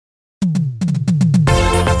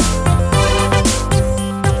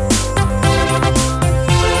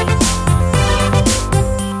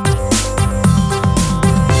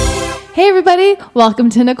everybody. Welcome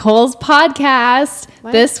to Nicole's podcast.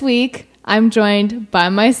 What? This week, I'm joined by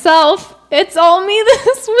myself. It's all me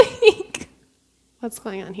this week. What's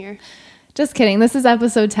going on here? Just kidding. This is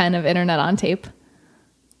episode 10 of Internet on Tape.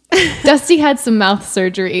 Dusty had some mouth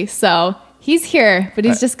surgery, so he's here, but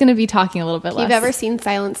he's just going to be talking a little bit If less. you've ever seen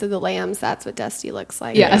Silence of the Lambs, that's what Dusty looks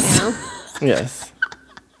like. Yes. Right now. Yes.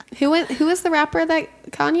 Who was the rapper that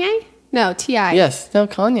Kanye? No, T.I. Yes. No,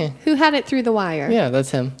 Kanye. Who had it through the wire? Yeah, that's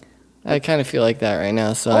him. I kind of feel like that right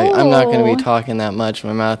now, so I'm not going to Oh. be talking that much.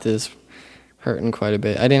 My mouth is hurting quite a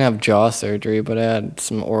bit. I didn't have jaw surgery, but I had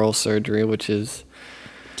some oral surgery, which is...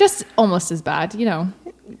 Just almost as bad, you know.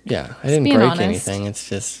 Yeah, I didn't being break honest. anything. It's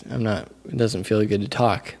just, it doesn't feel good to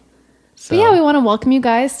talk. So, But yeah, we want to welcome you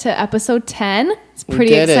guys to episode 10. It's we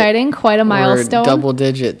pretty did it. exciting. Quite a milestone. We're double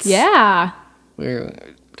digits. Yeah. We're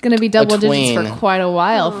It's going to be double digits tween. for quite a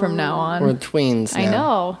while from now on. We're tweens now. I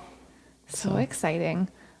know. So exciting.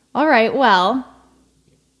 All right. Well,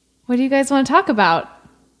 what do you guys want to talk about?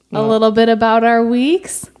 A little bit about our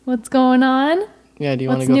weeks. What's going on? Yeah, do you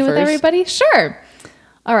want What's to go new first? with everybody? Sure.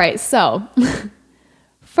 All right. So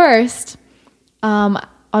first, on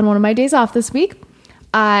one of my days off this week,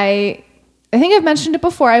 I think I've mentioned it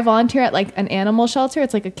before. I volunteer at like an animal shelter.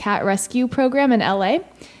 It's like a cat rescue program in LA.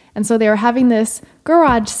 And so they were having this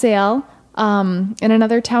garage sale in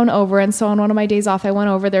another town over. And so on one of my days off, I went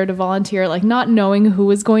over there to volunteer, like not knowing who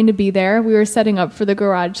was going to be there. We were setting up for the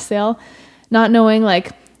garage sale, not knowing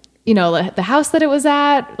like, you know, the house that it was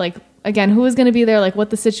at, like, again, who was going to be there, like what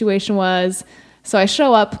the situation was. So I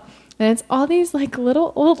show up and it's all these like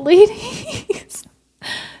little old ladies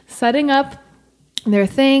setting up their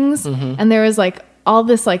things. And there was like all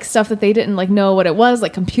this like stuff that they didn't like know what it was,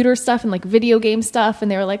 like computer stuff and like video game stuff.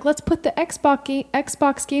 And they were like, let's put the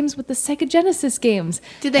Xbox games with the Sega Genesis games.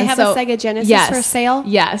 Did they And have a Sega Genesis for sale?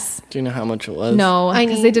 Yes. Do you know how much it was? No, I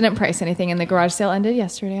because need- they didn't price anything and the garage sale ended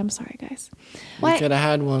yesterday. I'm sorry, guys. You could have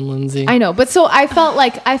had one, Lindsay. I know. But so I felt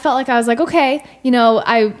like I was like, okay, you know,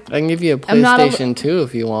 I can give you a I'm not a- PlayStation 2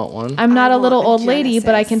 if you want one. I'm not I a little want a old lady, but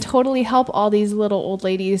I Genesis. can totally help all these little old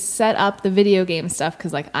ladies set up the video game stuff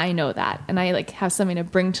because, like, I know that, and I like have something to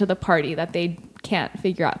bring to the party that they can't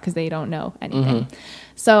figure out because they don't know anything.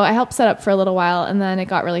 So I helped set up for a little while, and then it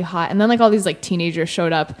got really hot, and then like all these like teenagers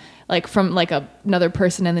showed up, like from like another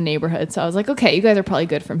person in the neighborhood. So I was like, okay, you guys are probably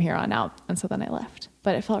good from here on out, and so then I left.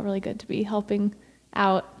 But it felt really good to be helping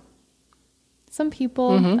out some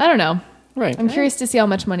people. I don't know. Right. I'm curious to see how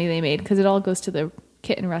much money they made because it all goes to the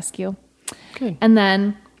kitten rescue. Good. And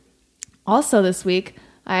then also this week,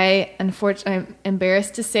 I'm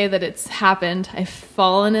embarrassed to say that it's happened. I've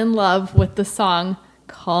fallen in love with the song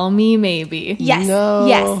Call Me Maybe. Yes. No.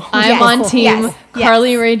 Yes. I'm yes. on team Yes.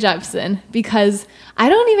 Carly Rae Jepsen because I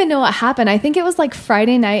don't even know what happened. I think it was like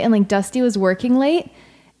Friday night and like Dusty was working late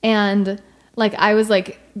and like I was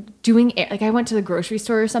like I went to the grocery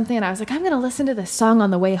store or something and I was like, I'm going to listen to this song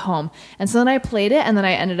on the way home. And so then I played it and then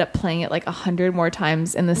I ended up playing it like 100 more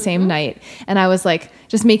times in the same night. And I was like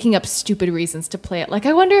just making up stupid reasons to play it. Like,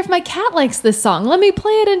 I wonder if my cat likes this song. Let me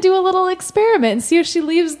play it and do a little experiment and see if she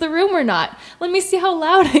leaves the room or not. Let me see how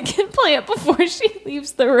loud I can play it before she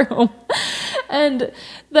leaves the room. And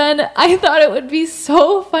then I thought it would be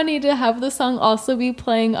so funny to have the song also be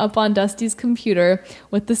playing up on Dusty's computer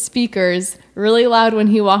with the speakers really loud when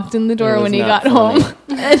he walked in the door was when he not got funny. home.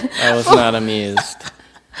 And, I was not amused.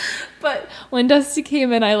 but when Dusty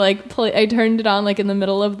came in, I turned it on like in the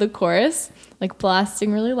middle of the chorus, like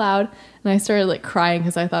blasting really loud, and I started like crying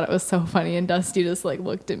because I thought it was so funny. And Dusty just like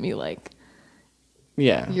looked at me like,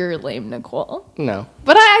 Yeah. "You're lame, Nicole." No.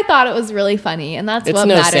 But I thought it was really funny, and that's It's what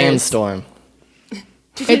no matters. sandstorm.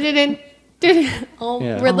 Oh,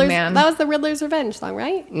 Yeah. Riddler's, Oh, man. that was the Riddler's Revenge song,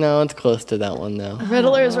 right? No, it's close to that one, though.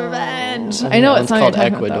 Riddler's Revenge. I think know that what one's song called you're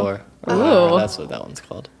talking about, Ecuador. though. Or Ooh. that's what that one's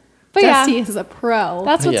called. But Dusty yeah, is a pro.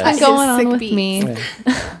 that's what's Yes. been His going on sick with beats. me.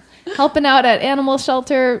 Helping out at animal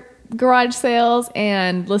shelter, garage sales,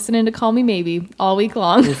 and listening to Call Me Maybe all week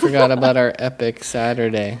long. We forgot about our epic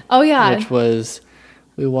Saturday. Oh, yeah. Which was,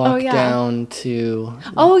 we walked yeah. down to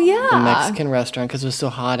Oh yeah, the Mexican restaurant because it was so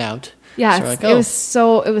hot out. yeah. So we're like, it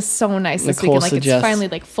was so nice this Nicole weekend. Like suggests- it's finally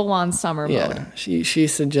like full on summer mode. Yeah, she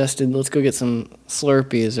suggested let's go get some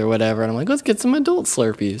Slurpees or whatever, and I'm like, let's get some adult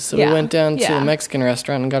Slurpees. So Yeah, we went down to yeah. a Mexican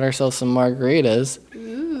restaurant and got ourselves some margaritas.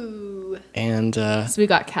 Ooh. And So we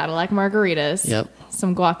got Cadillac margaritas. Yep.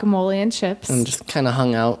 Some guacamole and chips. and just kind of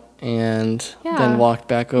hung out and Yeah. then walked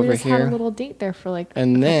back we over just had here. a little date there for like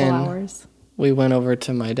And a couple then hours we went over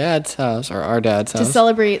to my dad's house or our dad's to house.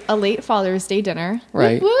 celebrate a late Father's Day dinner.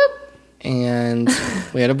 Right. Whoop, whoop. and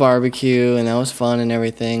we had a barbecue, and that was fun and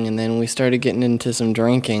everything. And then we started getting into some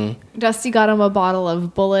drinking. Dusty got him a bottle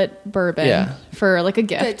of Bullet bourbon Yeah. for like a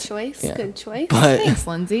gift. Good choice. Yeah. Good choice. But Thanks,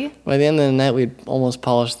 Lindsay. by the end of the night, we'd almost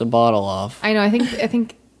polished the bottle off. I know. I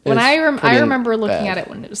think when was I pretty remember looking bad. at it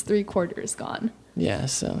when it was 3/4 gone. Yeah,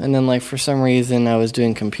 so, and then like for some reason I was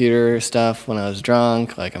doing computer stuff when I was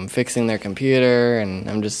drunk, like I'm fixing their computer, and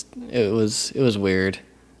it was weird.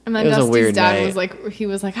 And then It was a Dusty's weird dad night.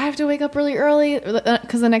 was like, I have to wake up really early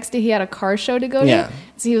because the next day he had a car show to go to. Yeah.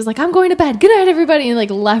 So he was like, I'm going to bed. Good night, everybody. And like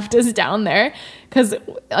left us down there because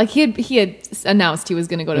like he had announced he was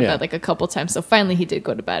going to go to Yeah. bed like a couple times. So finally he did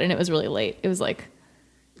go to bed, and it was really late. It was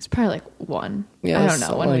probably like 1. Yeah, I don't know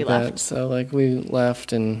something when we like that. left. So like we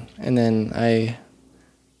left, and then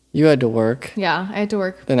you had to work, Yeah, I had to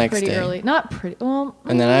work The next pretty day. early. Not pretty well.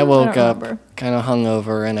 and then I don't woke up remember. kind of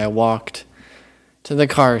hungover, and I walked to the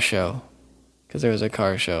car show because there was a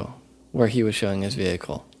car show where he was showing his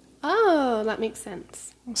vehicle. Oh, that makes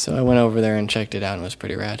sense. So I went over there and checked it out, and it was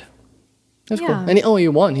pretty rad. It was cool. Yeah. And he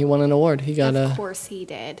won. He won an award. He got Of course he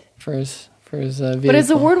did. for his vehicle. But his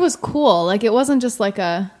award was cool. Like it wasn't just like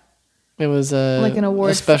a It was like an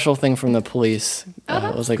award a special thing from the police.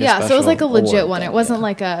 It was like a so it was like a special legit award one. thing, It wasn't yeah.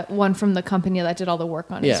 like a one from the company that did all the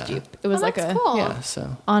work on his Yeah. Jeep. It was Oh, like that's a cool. Yeah,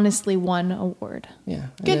 so honestly won award. yeah.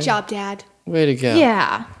 And Good then- job, Dad. Way to go.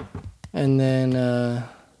 Yeah. And then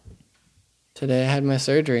today I had my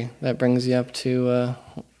surgery. That brings you up to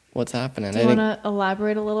what's happening. Do you want to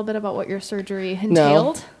elaborate a little bit about what your surgery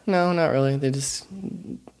entailed? No, not really. They just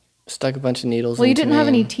stuck a bunch of needles. Well, you into didn't have me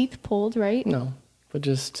any and- teeth pulled, right? No, but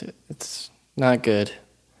just it's not good.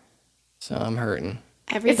 So I'm hurting.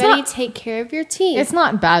 Everybody not- take care of your teeth. It's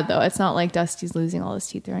not bad though. It's not like Dusty's losing all his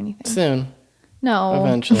teeth or anything. Soon, No.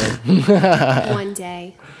 eventually. one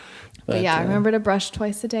day. But yeah, remember to brush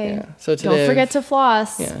twice a day. yeah. So today Don't forget I've- to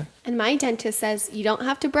floss. Yeah. And my dentist says you don't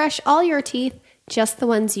have to brush all your teeth, just the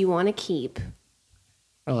ones you want to keep.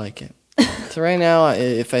 I like it. So right now,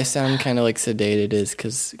 if I sound kind of like sedated, is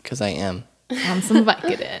because I am. On some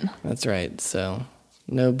Vicodin. That's right. So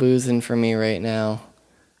no boozing for me right now.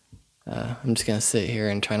 I'm just gonna sit here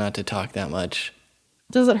and try not to talk that much.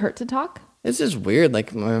 Does it hurt to talk? It's just weird.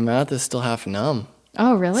 Like my mouth is still half numb.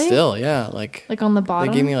 Oh, really? Still, yeah. Like Like on the bottom?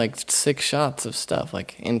 they gave me like 6 shots of stuff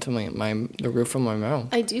like into the roof of my mouth.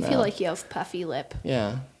 I do feel like you have puffy lip.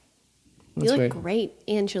 Yeah. You That's look weird. great,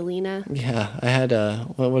 Angelina. Yeah, I had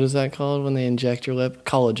what is that called when they inject your lip?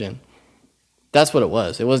 Collagen. That's what it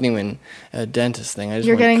was. It wasn't even a dentist thing. I just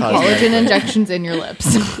You're went getting cosmetic. collagen injections in your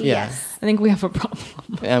lips. Yeah. I think we have a problem.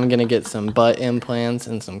 I'm gonna get some butt implants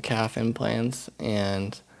and some calf implants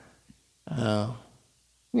and,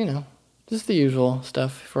 just the usual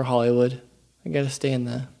stuff for Hollywood. I gotta stay in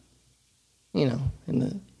the.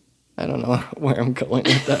 I don't know where I'm going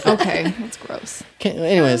with that. Okay, that's gross.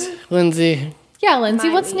 Anyways, Lindsay, Yeah, Lindsay,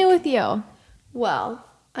 My what's week. new with you? Well,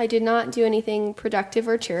 I did not do anything productive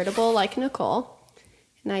or charitable like Nicole,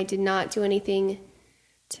 and I did not do anything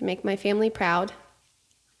to make my family proud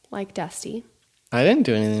like Dusty. I didn't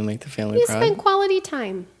do anything to make the family You proud. spent quality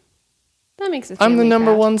time. That makes us. I'm the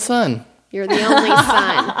number one son. You're the only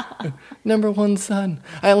son. Number one son.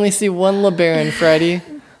 I only see one LeBaron, Freddy.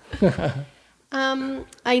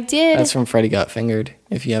 I did. That's from Freddy Got Fingered.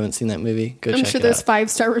 If you haven't seen that movie, go I'm check sure it there's out.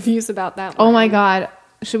 5-star reviews about that Oh one. my God.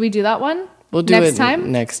 Should we do that one? We'll do next it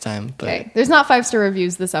time? next time. But Okay. There's not 5-star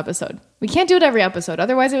reviews this episode. We can't do it every episode.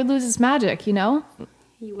 Otherwise, it would lose its magic, you know?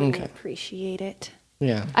 You wouldn't Okay. appreciate it.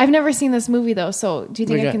 yeah. I've never seen this movie, though. So do you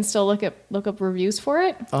think We I got- can still look up reviews for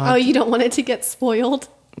it? Oh, you don't want it to get spoiled?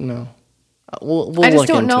 No. We'll I just look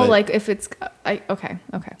don't into know, it. like, if it's... okay.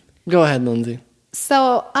 Go ahead, Lindsay.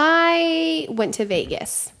 So I went to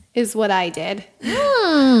Vegas, is what I did.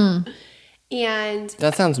 And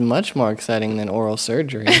That sounds much more exciting than oral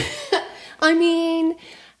surgery. I mean,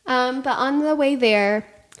 but on the way there,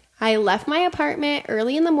 I left my apartment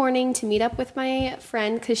early in the morning to meet up with my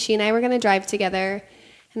friend because she and I were going to drive together.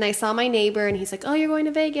 And I saw my neighbor and he's like, oh, you're going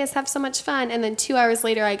to Vegas, have so much fun. And then 2 hours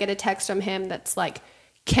later, I get a text from him that's like,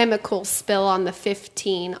 chemical spill on the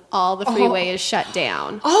 15, all the freeway is shut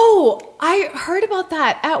down. Oh, I heard about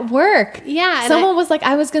that at work. Yeah, and Someone was like,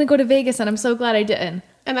 I was going to go to Vegas, and I'm so glad I didn't.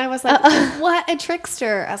 And I was like, what a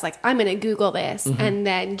trickster. I was like, I'm going to Google this. And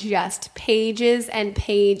then just pages and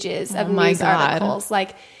pages of my news God. articles.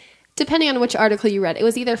 Like, depending on which article you read, it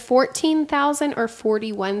was either 14,000 or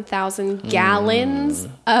 41,000 gallons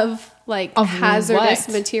of like Of hazardous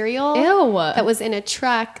what? material Ew. that was in a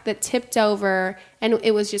truck that tipped over and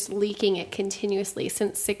it was just leaking it continuously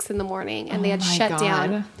since 6 in the morning. And they had my shut God.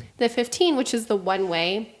 down the 15, which is the one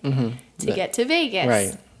way to get to Vegas.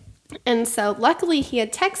 Right. And so luckily he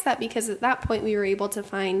had texted that, because at that point we were able to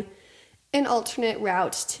find an alternate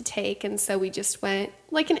route to take. And so we just went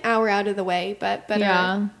like an hour out of the way, but better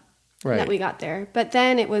Yeah. Right. that we got there. But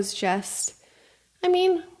then it was just, I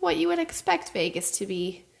mean, what you would expect Vegas to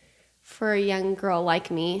be for a young girl like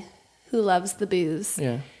me who loves the booze.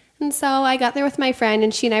 Yeah. And so I got there with my friend,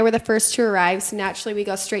 and she and I were the first to arrive. So naturally we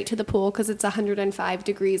go straight to the pool because it's 105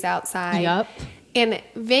 degrees outside. Yep. And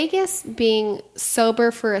Vegas being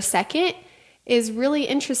sober for a second is really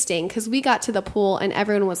interesting, because we got to the pool and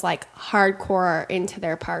everyone was like hardcore into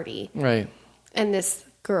their party. Right. And this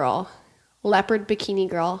girl, leopard bikini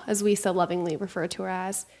girl, as we so lovingly refer to her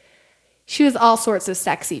as, she was all sorts of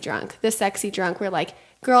sexy drunk. The sexy drunk where like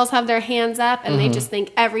girls have their hands up and they just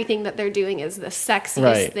think everything that they're doing is the sexiest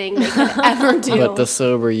Right. thing they could ever do. But the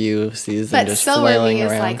sober you sees them But just sober flailing me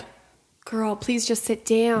is around. like, girl, please just sit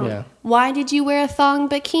down. Yeah. Why did you wear a thong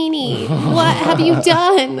bikini? What have you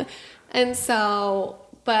done? And so,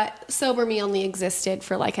 but sober me only existed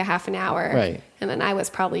for like a half an hour. Right. And then I was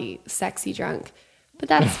probably sexy drunk. But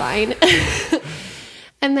that's fine.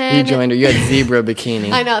 And you then joined her. You had zebra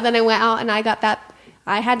bikini. I know. Then I went out and I got that.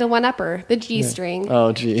 I had to one up her, the G string.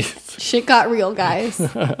 Oh, geez. Shit got real, guys.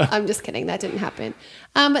 I'm just kidding. That didn't happen.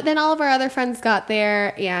 But then all of our other friends got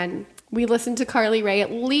there, and we listened to Carly Rae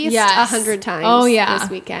at least Yes. 100 times Oh, yeah. this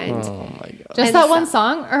weekend. Oh, my God. Just And that so- one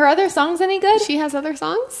song? Are her other songs any good? She has other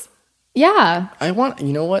songs? Yeah.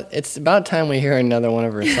 you know what? It's about time we hear another one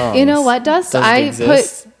of her songs. You know what, Dust? Does it I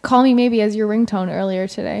exist? put Call Me Maybe as your ringtone earlier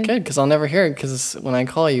today. Good, because I'll never hear it, because when I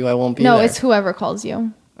call you, I won't be No, there. it's whoever calls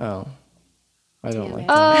you. Oh. I don't Damn like it.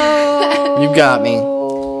 that. Oh. You got me.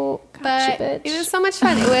 Gotcha, But bitch. it was so much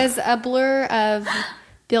fun. It was a blur of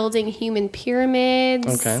building human pyramids.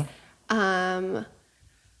 Okay.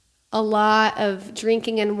 A lot of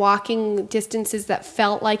drinking and walking distances that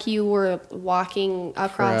felt like you were walking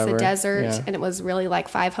across Forever, a desert, yeah. and it was really like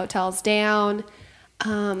 5 hotels down.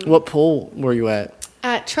 What pool were you at?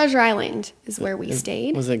 At Treasure Island is where we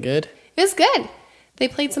stayed. Was it good? It was good. They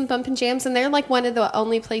played some bump and jams, and they're like one of the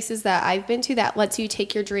only places that I've been to that lets you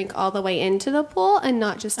take your drink all the way into the pool and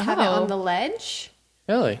not just have it Oh. on the ledge.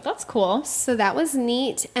 Really? That's cool. So that was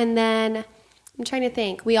neat. And then I'm trying to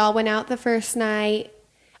think. We all went out the first night.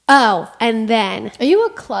 Oh, and then Are you a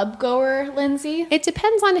club goer, Lindsay? it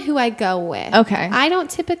depends on who I go with. Okay. I don't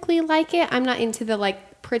typically like it. I'm not into the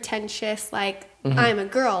like pretentious, like, I'm a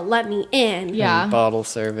girl, let me in. Yeah. And bottle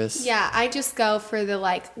service. Yeah, I just go for the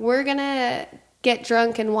like, we're gonna get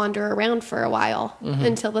drunk and wander around for a while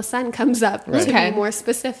until the sun comes up, Right. to Okay. be more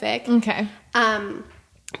specific. Okay.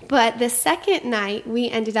 But the second night, we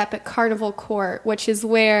ended up at Carnival Court, which is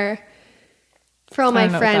where, for all I my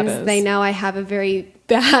don't know what that friends, is. they know I have a very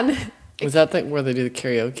bad. Was that where they do the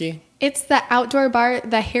karaoke? It's the outdoor bar,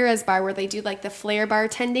 the Harrah's bar, where they do like the flair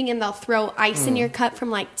bartending, and they'll throw ice in your cup from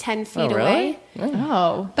like 10 feet Oh, away. really?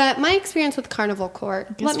 Oh. But my experience with Carnival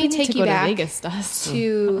Court, Guess let we me need take to you go back to Vegas, Dust. I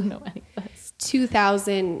to don't know any of this.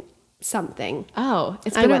 2000 something. Oh,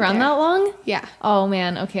 it's I been went around there. that long? Yeah. Oh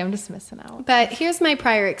man, okay, I'm just missing out. But here's my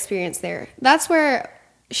prior experience there. That's where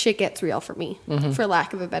shit gets real for me, for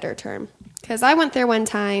lack of a better term. Because I went there one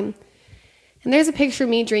time, and there's a picture of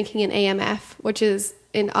me drinking an AMF, which is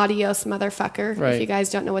an adios motherfucker. Right. If you guys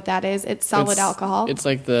don't know what that is, it's solid alcohol. It's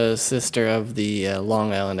like the sister of the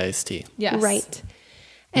Long Island iced tea. Yes. Right.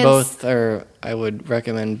 And Both are. I would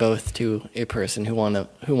recommend both to a person who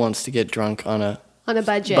wants to get drunk on a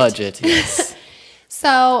budget. Budget, yes.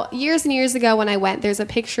 So years and years ago when I went, there's a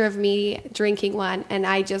picture of me drinking one, and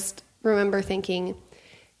I just remember thinking,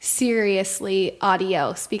 seriously,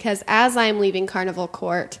 adios. Because as I'm leaving Carnival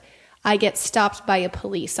Court, I get stopped by a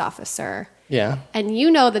police officer. Yeah. And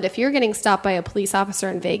you know that if you're getting stopped by a police officer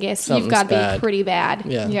in Vegas, you've Something's got to be bad. pretty bad.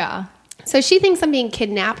 Yeah. Yeah. So she thinks I'm being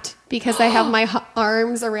kidnapped because I have my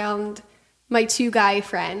arms around my 2 guy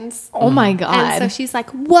friends. Oh my god. And so she's like,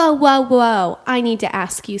 whoa, whoa, whoa. I need to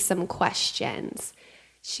ask you some questions.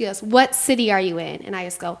 She goes, what city are you in? And I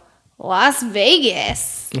just go, Las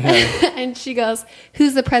Vegas. And she goes,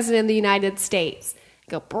 who's the president of the United States?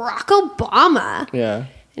 I go, Barack Obama. Yeah.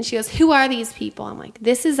 And she goes, who are these people? I'm like,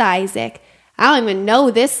 this is Isaac. I don't even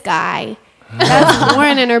know this guy. That's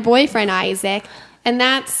Lauren and her boyfriend, Isaac. And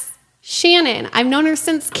that's Shannon. I've known her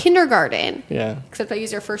since kindergarten. Yeah. Except I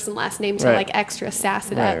use her first and last name to Right. like extra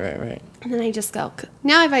sass it Right. up. Right. And then I just go,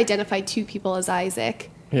 now I've identified 2 people as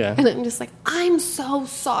Isaac. Yeah. And I'm just like, I'm so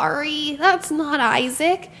sorry. That's not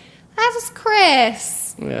Isaac. That's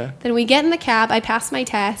Chris. Yeah. Then we get in the cab. I pass my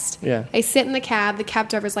test. Yeah. I sit in the cab. The cab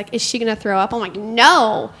driver's like, is she going to throw up? I'm like,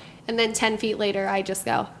 no. And then 10 feet later, I just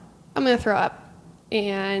go, I'm going to throw up.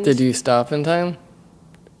 And Did you stop in time?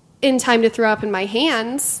 in time to throw up in my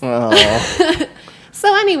hands. Oh.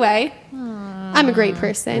 So anyway, I'm a great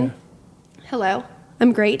person. Hello,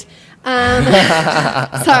 I'm great.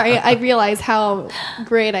 Sorry, I realize how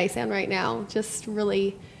great I sound right now. Just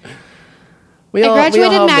really. I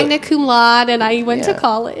graduated have magna cum laude, and I went to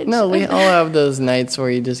college. No, we all have those nights where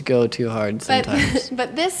you just go too hard sometimes.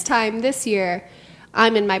 But this year,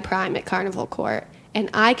 I'm in my prime at Carnival Court, and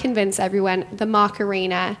I convince everyone the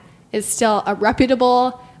Macarena is still a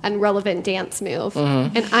reputable and relevant dance move,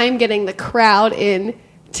 and I'm getting the crowd in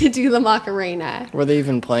to do the Macarena. Were they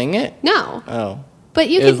even playing it? No, Oh. but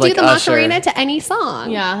you It could was do like the Usher. Macarena to any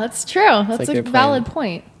song. Yeah, that's true. That's like a you're valid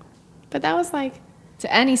playing- point. But that was like,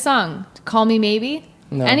 To any song. Call Me Maybe.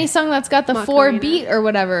 No. Any song that's got the Macarena. 4-beat or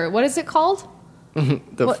whatever. What is it called? The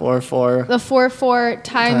What- 4/4 The 4/4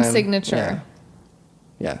 time time, signature.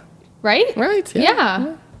 Yeah. Right? Right.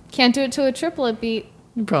 Yeah. Can't do it to a triplet beat.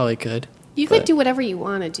 You probably could. you could But- do whatever you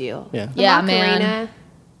want to do. Yeah. The Yeah, Macarena, man.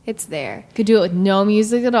 it's there. Could do it with no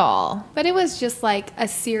music at all. But it was just like a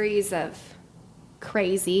series of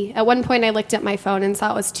crazy. At one point, I looked at my phone and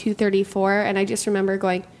saw it was 2:34, and I just remember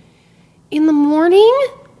going, in the morning?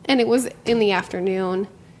 And it was in the afternoon.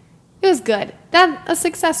 It was good. A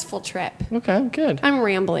successful trip. Okay, good. I'm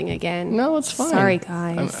rambling again. No, it's fine. Sorry,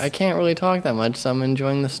 guys. I can't really talk that much, so I'm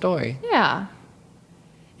enjoying the story. Yeah.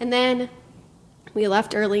 And then we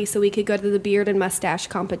left early so we could go to the beard and mustache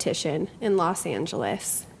competition in Los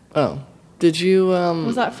Angeles. Oh. Did you,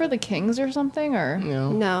 Was that for the Kings or something? Or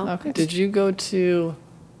No. Okay. Did you go to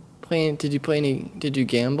did you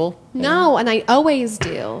gamble? No, and I always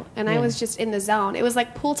do. And I was just in the zone. It was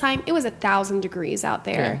like pool time. It was 1,000 degrees out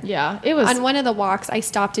there. Okay. Yeah, it was. On one of the walks, I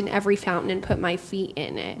stopped in every fountain and put my feet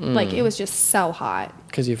in it. Like, it was just so hot.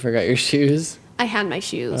 Because you forgot your shoes? I had my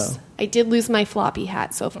shoes. Oh. I did lose my floppy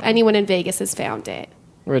hat, so if anyone in Vegas has found it,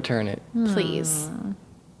 Return it. please.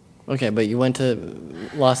 Okay, but you went to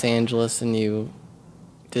Los Angeles and you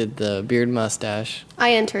did the beard mustache.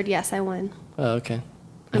 I entered. Yes, I won. Oh, okay.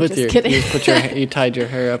 I'm just kidding. You tied your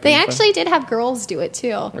hair up. They in front- actually did have girls do it,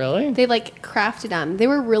 too. Really? They, like, crafted them. They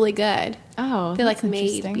were really good. Oh, They, like, that's made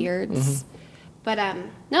interesting. beards. But,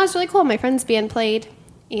 no, it's really cool. My friend's band played,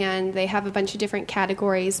 and they have a bunch of different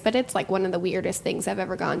categories, but it's, like, one of the weirdest things I've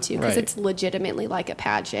ever gone to because Right. it's legitimately like a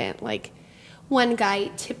pageant. Like, one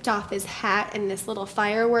guy tipped off his hat, and this little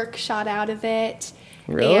firework shot out of it.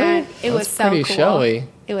 Really? And it That's was so pretty cool. showy.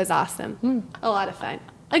 It was awesome. A lot of fun.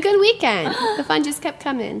 A good weekend. The fun just kept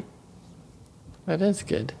coming. That is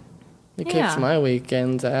good. It Yeah. kicks my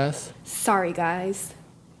weekend's ass. Sorry, guys.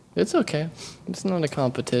 It's okay. It's not a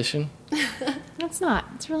competition. It's not.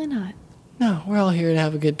 It's really not. No, we're all here to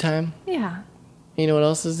have a good time. Yeah. You know what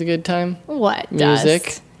else is a good time? What? Music.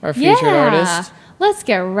 Dust? Our featured artist. Let's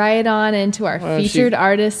get right on into our Why don't you- featured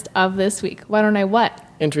artist of this week. Why don't I what?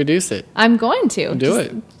 Introduce it. I'm going to. Do Just-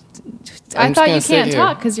 it. I I'm thought just you gonna sit can't here.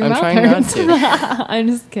 talk because your I'm mouth trying not hurts. to. I'm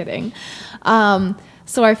just kidding.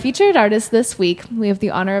 So our featured artist this week, we have the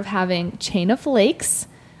honor of having Chain of Lakes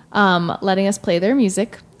letting us play their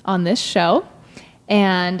music on this show.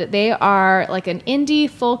 And they are like an indie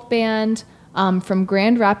folk band from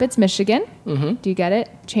Grand Rapids, Michigan. Mm-hmm. Do you get it?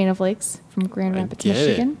 Chain of Lakes from Grand Rapids, get it.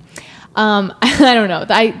 Michigan. I don't know.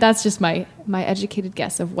 That's just my educated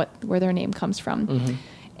guess of where their name comes from. Mm-hmm.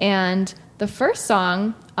 And the first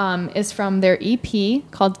song is from their EP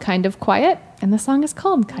called Kind of Quiet, and the song is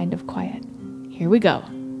called Kind of Quiet. Here we go.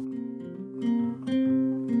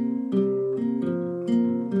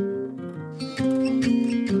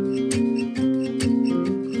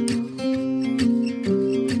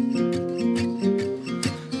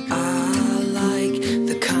 I like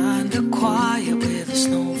the kind of quiet where the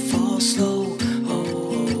snow falls slow.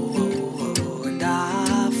 Oh, and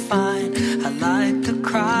I find I like the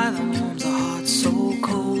cry that warms a heart so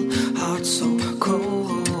cold, heart so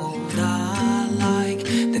cold. I like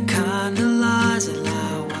the kind of lies that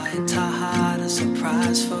lie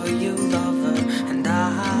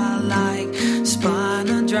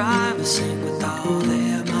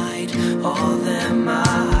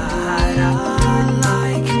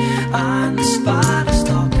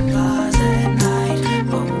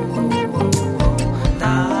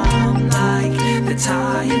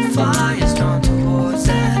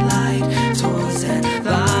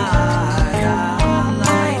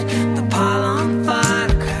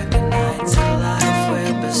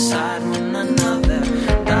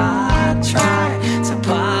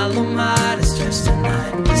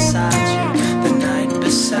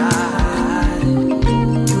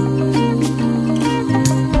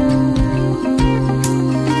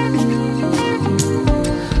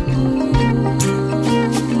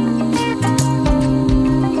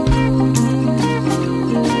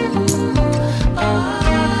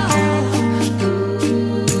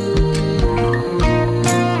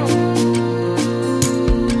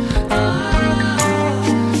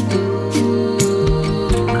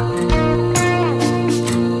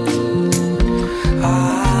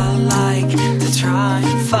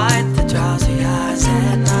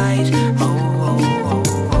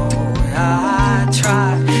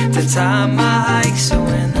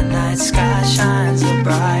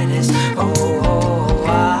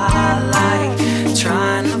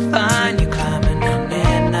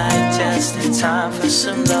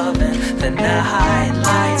and the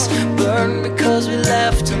highlights burn because we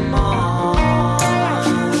left them on.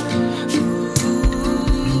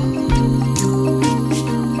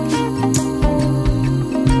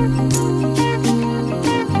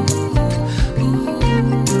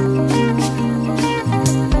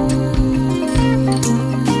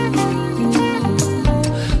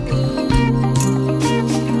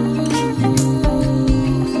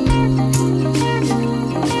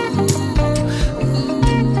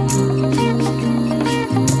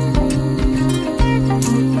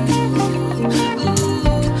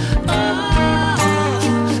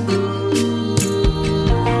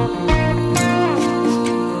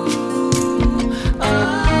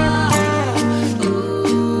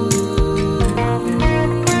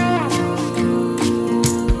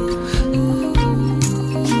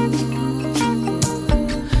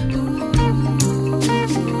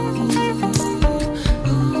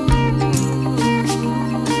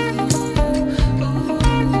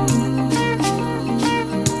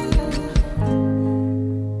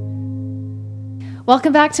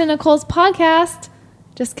 Welcome back to Nicole's podcast.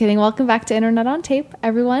 Just kidding. Welcome back to Internet on Tape,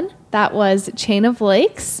 everyone. That was Chain of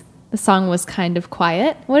Lakes. The song was kind of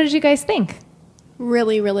quiet. What did you guys think?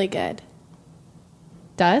 Really, really good.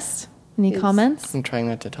 Dust? Any Yes. comments? I'm trying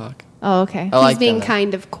not to talk. Oh, okay. I like He's being that.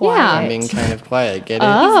 kind of quiet. I'm being kind of quiet. Get it?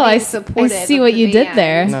 Oh, being I supportive see of what the you did band.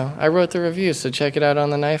 there. No, I wrote the review, so check it out on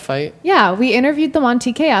the Knife Fight. Yeah, we interviewed them on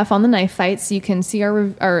TKF on the Knife Fight, so you can see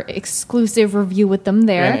our exclusive review with them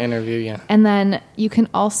there. An interview, yeah. And then you can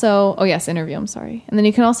also, interview, I'm sorry. And then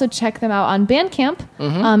you can also check them out on Bandcamp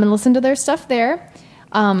and listen to their stuff there.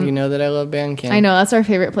 You know that I love Bandcamp. I know, that's our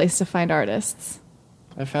favorite place to find artists.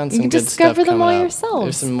 I found You some can good discover stuff them coming all up. yourselves,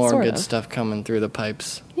 There's some more sort good of. stuff coming through the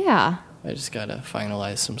pipes. Yeah, I just gotta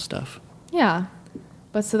finalize some stuff. yeah.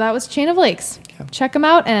 But so that was Chain of Lakes. Yeah. Check them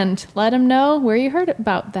out and let them know where you heard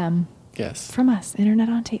about them. Yes. From us, Internet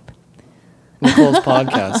on Tape. Nicole's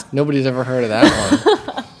podcast. Nobody's ever heard of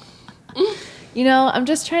that one. You know, I'm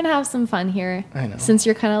just trying to have some fun here. I know. Since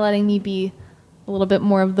you're kind of letting me be a little bit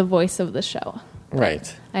more of the voice of the show.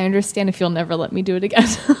 Right. I understand if you'll never let me do it again.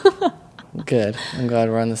 Good. I'm glad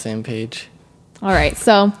we're on the same page. All right,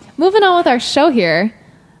 so moving on with our show here.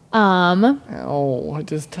 Oh, I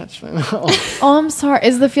just touched my mouth. Oh, I'm sorry.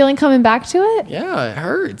 Is the feeling coming back to it? Yeah, it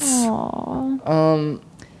hurts. Aw.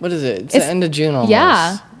 What is it? It's It's- the end of June almost.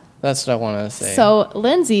 yeah. That's what I want to say. So,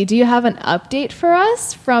 Lindsay, do you have an update for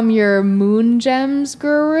us from your Moon Gems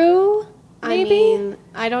guru? Maybe? I mean,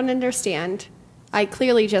 I don't understand. I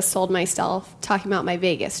clearly just sold myself talking about my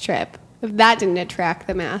Vegas trip. If that didn't attract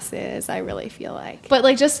the masses, I really feel like. But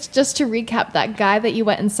like just to recap, that guy that you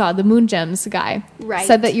went and saw, the Moon Gems guy, Right.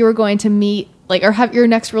 said that you were going to meet or have your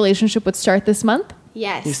next relationship would start this month.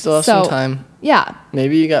 Yes. you still have So- some time. Yeah.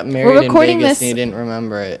 Maybe you got married in recording Vegas this- and you didn't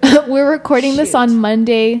remember it. We're recording this Shoot. on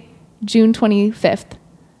Monday, June 25th. I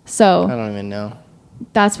So don't even know.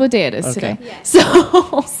 that's what day it is Okay. today. Yes.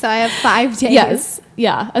 So So I have 5 days. yes.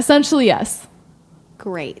 Yeah. Essentially, yes.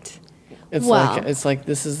 Great. It's Wow. like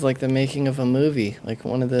this is like the making of a movie, like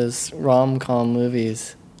one of those rom-com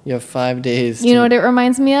movies. You have 5 days. You know what it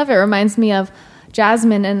reminds me of? It reminds me of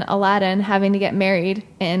Jasmine and Aladdin having to get married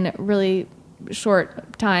in really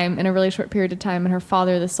short time, in a really short period of time, and her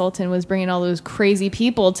father, the Sultan, was bringing all those crazy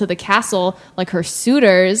people to the castle, like her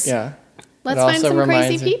suitors. Yeah. Let's It find also some reminds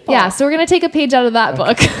crazy me- people. Yeah, so we're gonna take a page out of that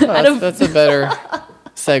book. Out of- That's a better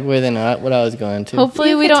segue than what I was going to. hopefully,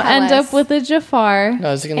 You we could don't tell end us. up with a Jafar. No,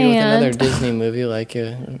 I was going to go with another And- Disney movie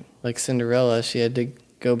like Cinderella. She had to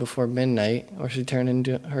go before midnight, or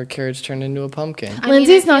her carriage turned into a pumpkin. I mean,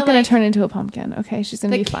 Lindsay's I not feel going like to turn into a pumpkin. Okay, she's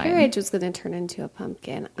going to The be fine. carriage was going to turn into a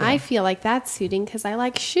pumpkin. I feel like that's suiting because I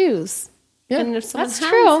like shoes. Yeah, and if someone that's has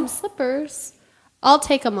true. some slippers, I'll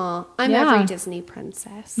take them all. I'm Yeah. every Disney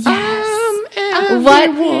princess.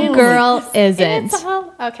 What girl isn't? It's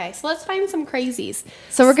all- okay, so let's find some crazies.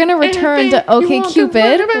 So we're going to return to OK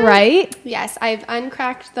Cupid, right? Yes, I've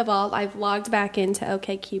uncracked the vault. I've logged back into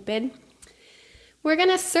OkCupid. We're going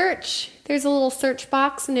to search. There's a little search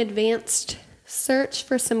box, an advanced search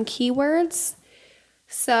for some keywords.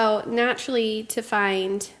 So naturally to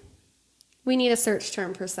find, we need a search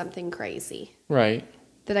term for something crazy Right.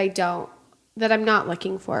 that I'm not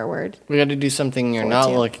looking forward. We got to do something you're Forward not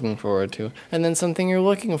to. looking forward to, and then something you're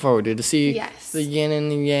looking forward to see Yes. the yin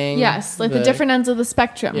and the yang. Yes, like the different ends of the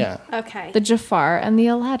spectrum. Yeah. Okay. The Jafar and the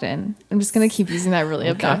Aladdin. I'm just going to keep using that really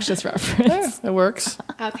obnoxious reference. Yeah, it works.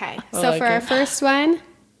 Okay. So like for our it. first one,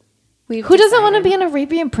 Who doesn't want to be an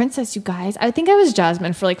Arabian princess, you guys? I think I was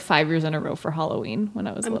Jasmine for like 5 years in a row for Halloween when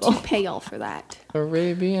I was I'm little. too pale for that.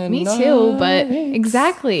 Arabian. Me too, but Nights.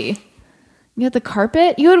 exactly. You had the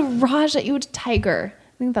carpet. You had Raja. You had Tiger.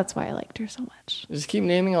 think that's why I liked her so much. Just keep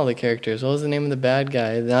naming all the characters. What was the name of the bad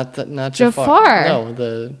guy? Not Jafar. No,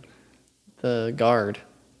 the guard.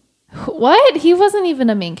 What? He wasn't even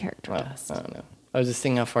a main character. Oh, I don't know. I was just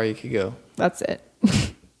seeing how far you could go. That's it.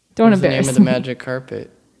 Don't What's the name embarrass of the me. magic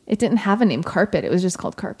carpet? It didn't have a name, Carpet. It was just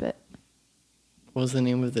called Carpet. What was the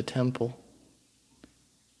name of the temple?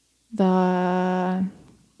 The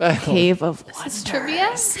I Cave of Is Wonders. this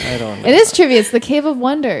trivia? I don't know. It is trivia. It's the Cave of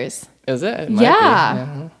Wonders. Is it? It might be.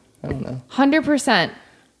 Yeah. I don't know. 100%.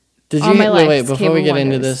 Did on you my life, wait it's before Cave we of get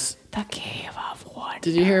into Wonders. this? The Cave of Wonders.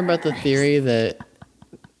 Did you hear about the theory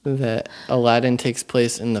that Aladdin takes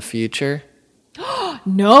place in the future?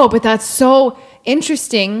 No, but that's so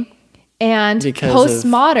interesting and Because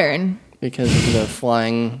of- postmodern. Because of the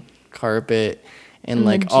flying carpet and And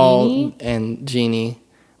like the all genie? and Genie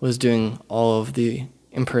was doing all of the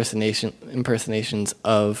impersonations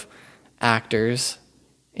of actors,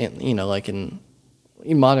 and like in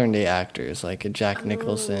modern day actors like a Jack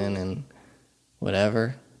Nicholson and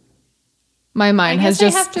whatever. My mind I has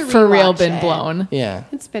guess I just have to for real rewatch been it. blown. Yeah.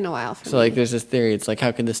 It's been a while for So me. like there's this theory. It's like,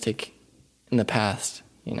 how could this take in the past?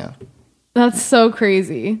 That's so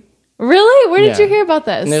crazy. Really? Where did Yeah. you hear about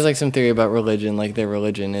this? And there's like some theory about religion, like their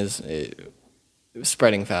religion is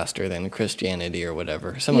spreading faster than Christianity or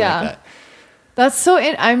whatever, something Yeah. like that. That's so.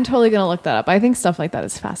 I'm totally gonna look that up. I think stuff like that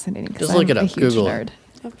is fascinating. 'Cause Just look I'm it up. A huge Google nerd. it.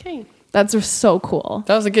 Okay. That's so cool.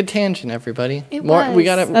 That was a good tangent, everybody. It We was.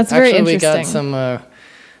 got it. That's very actually, we got interesting. some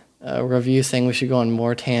review saying we should go on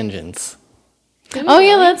more tangents. Oh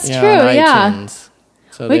yeah, that's Yeah, true. on Yeah, iTunes.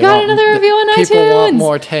 So we they got want- another the- review on iTunes. People want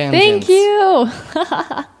more tangents. Thank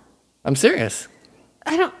you. I'm serious.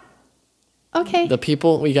 I don't. Okay. The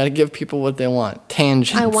people, we got to give people what they want.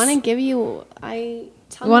 Tangents. I want to give you. I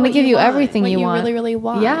tell We me want to what give you want, everything what you want. really, really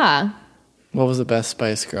want. Yeah. What was the best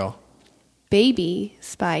Spice Girl? Baby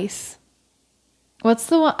Spice. What's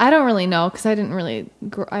the one? I don't really know because I didn't really.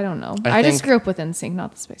 I don't know. I I just think- grew up with NSYNC,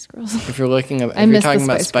 not the Spice Girls. If you're looking at, I if you're miss the talking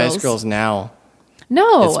about Spice Spice Girls. Girls now,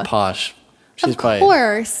 No. it's Posh. She's Of probably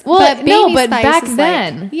course. Well, but no, Baby but Spice back is like-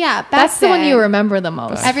 then. yeah, back That's the one you then, remember the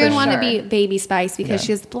most. Everyone for wanted sure. to be Baby Spice because Yeah.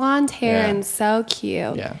 she has blonde hair Yeah. and so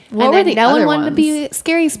cute. Yeah. What And were then the no other one wanted to be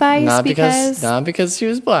Scary Spice not because because she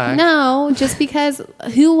was black. no, just because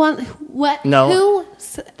who No. who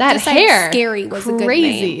That decided hair. Scary was a good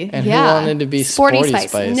Crazy. name. And Yeah. who wanted to be Sporty Sporty Spice?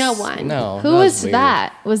 Spice? No one. No. Who that was weird.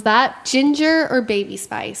 that? Was that? Ginger or Baby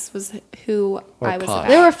Spice was who Or I was Posh. about.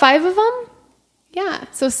 There were 5 of them. Yeah.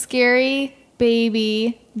 So Scary,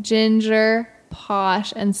 Baby, Ginger,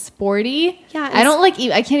 Posh, and Sporty. Yeah, I don't like.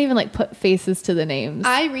 I can't even like put faces to the names.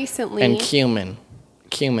 I recently And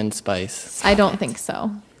cumin spice. I don't think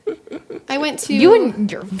so. I went to You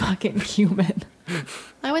and your fucking human.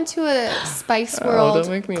 I went to a Spice Oh, World don't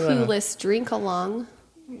make me laugh. Clueless drink along.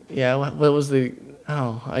 Yeah. What was the?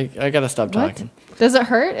 Oh, I gotta stop What? talking. Does it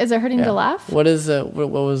hurt? Is it hurting Yeah. to laugh? What is what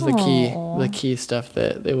was the key? Aw. The key stuff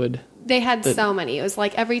that they would. They had so many. It was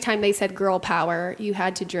like every time they said girl power, you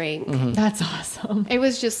had to drink. That's awesome. It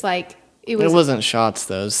was just like it It was wasn't shots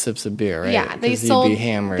though. It was sips of beer, right? yeah, they 'Cause you'd sold be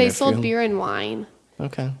hammered they if sold you- beer and wine.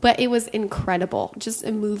 Okay. But it was incredible. Just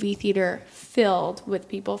a movie theater filled with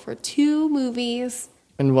people for 2 movies.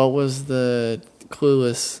 And what was the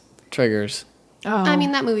Clueless triggers? Oh. I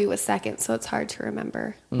mean, that movie was second, so it's hard to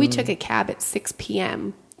remember. We took a cab at 6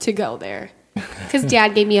 p.m. to go there because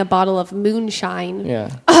Dad gave me a bottle of moonshine, Yeah.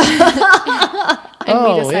 and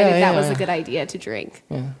Oh, we decided yeah, that was yeah. a good idea to drink.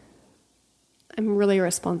 Yeah. I'm a really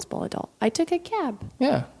responsible adult. I took a cab.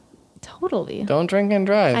 Yeah. Totally. Don't drink and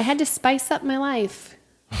drive. I had to spice up my life.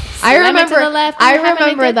 I Lemon remember. to the left, I and having a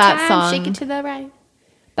remember good that time, song. Shake it to the right.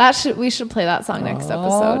 We should play that song next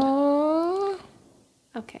episode.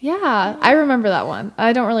 Okay. Yeah, I remember that one.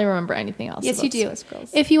 I don't really remember anything else. Yes, about you do. Spice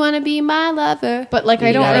Girls. If you want to be my lover, But like, I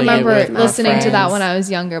You don't gotta get remember with my listening to that friends. when I was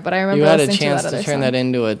younger. But I remember You had a listening chance to that to other turn song. that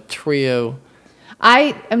into a trio.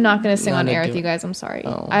 I am not going to sing Not on to air do with you it. guys. I'm sorry.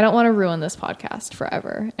 Oh. I don't want to ruin this podcast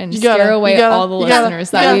forever and You scare gotta- away you gotta- all the you gotta- listeners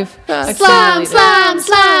you that gotta- we've slam, accumulated.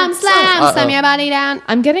 slam, Uh-oh. slam your body down.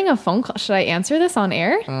 I'm getting a phone call. Should I answer this on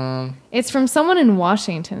air? It's from someone in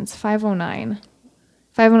Washington. It's 509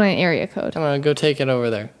 area code. I'm gonna go take it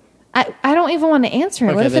over there. I don't even want to answer it.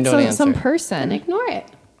 Okay, What if then it's don't some answer. person? And ignore it.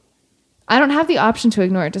 I don't have the option to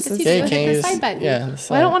ignore it. Just Yes, as, you do. Okay, hit can the you side just, button. yeah. the well, I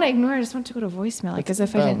side. don't want to ignore it. I just want to go to voicemail, like as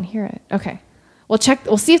if I Oh. didn't hear it. Okay. We'll check.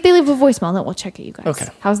 We'll see if they leave a voicemail. Then we'll check it, you guys. Okay.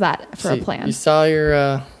 How's that for So a plan? You saw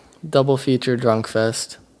your double feature drunk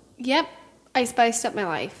fest. Yep. I spiced up my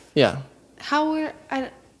life. Yeah.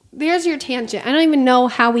 There's your tangent. I don't even know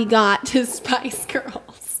how we got to Spice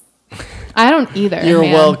Girls. I don't either. You're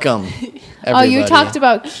man. welcome. Oh, you everybody. talked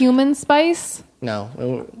about cumin spice. No,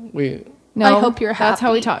 No, I hope you're That's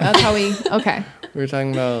how we happy. talk. That's how we. Okay. We were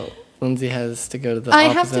talking about Lindsay has to go to the I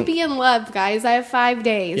opposite. have to be in love, guys. I have 5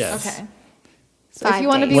 days. Yes. Okay. So 5 if you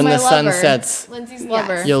want to be days. When my the sun lover, sets, Lindsay's Yes.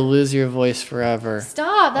 lover. you'll lose your voice forever.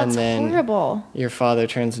 Stop. That's And then- horrible. Your father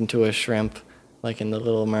turns into a shrimp, like in The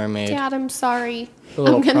Little Mermaid. Dad, I'm sorry. The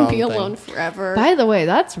little I'm going to be prom thing. alone forever. By the way,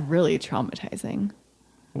 that's really traumatizing.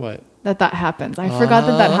 What? That happens. I forgot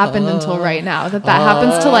that happened until right now. That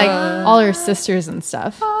happens to like all her sisters and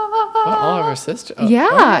stuff. What, all of her sisters? Oh,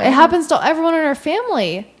 Yeah, it happens to everyone in our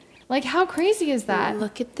family. Like, how crazy is that?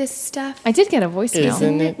 Look at this stuff. I did get a voicemail.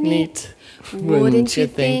 Isn't it neat? Wouldn't you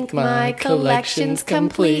think my collection's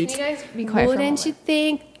complete? Can you guys be quiet for a Wouldn't moment? you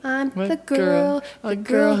think I'm What the girl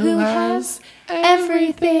girl who has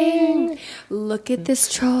everything? Look at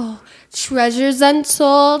this troll, treasures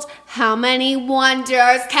untold. How many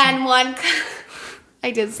wonders can one?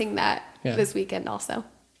 I did sing that Yeah. this weekend also.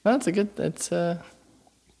 Well, that's a good. That's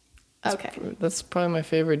Okay, that's probably my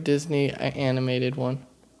favorite Disney animated one.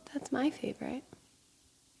 that's my favorite.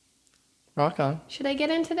 Rock on. Should I get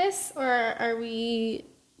into this, or are we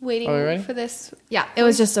waiting Are we ready? for this? Yeah, it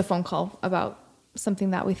was just a phone call about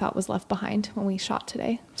something that we thought was left behind when we shot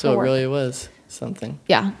today. So for it work. really was something.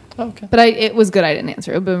 Yeah. Oh, okay. But it was good I didn't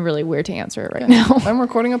answer. It would have been really weird to answer it right now. I'm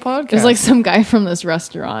recording a podcast. There's like some guy from this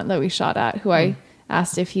restaurant that we shot at who I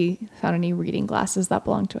asked if he found any reading glasses that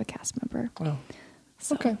belonged to a cast member. Oh,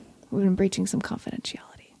 So okay. we've been breaching some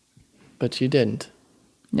confidentiality. But you didn't.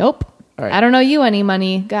 Nope. All right. I don't owe you any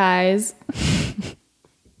money, guys.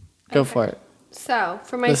 Go for it. So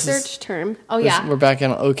for my This is- search term, Oh, We're back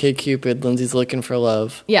on OkCupid. Lindsay's looking for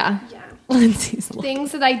love. Yeah. yeah. Lindsay's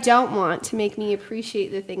Things that I don't want to make me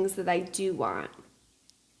appreciate the things that I do want.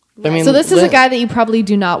 I mean, So this is a guy that you probably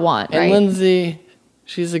do not want, And right? Lindsay,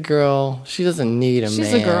 she's a girl. She doesn't need a man.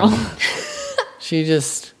 She's a girl. She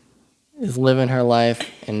just is living her life.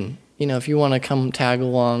 And, you know, if you want to come tag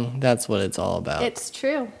along, that's what it's all about. It's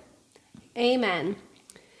true. Amen.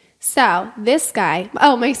 So this guy,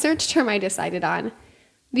 my search term I decided on,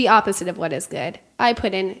 the opposite of what is good. I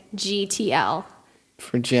put in GTL,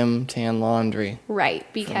 For Gym Tan Laundry. right?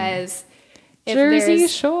 Because if Jersey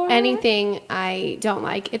there's Shore? anything I don't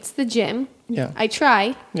like, it's the gym. Yeah. I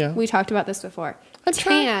try. Yeah. We talked about this before. I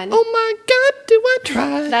try. Tan. Oh my God, do I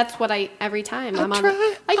try? That's what every time I'm on.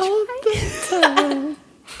 try I all try. the time.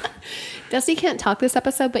 Dusty can't talk this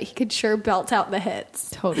episode, but he could sure belt out the hits.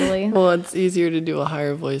 Totally. Do Well, it's easier to do a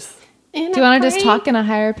higher voice. Do you want to just talk in a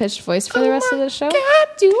higher pitched voice for the rest of the show? God,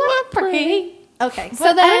 Do I pray? Okay, so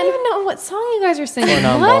But I then don't even know what song you guys are singing. Four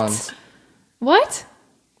Non What? Blondes. What?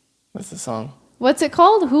 That's the song. What's it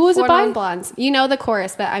called? Who was Four it by? Non-Blondes. You know the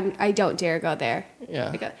chorus, but I don't dare go there. Yeah.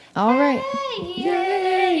 I go, All right.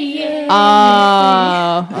 yeah, yeah.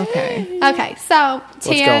 Oh, okay. Okay, so What's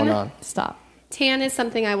going on? Stop. Tan is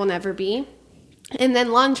something I will never be. And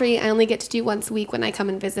then laundry, I only get to do once a week when I come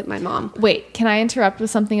and visit my mom. Wait, can I interrupt with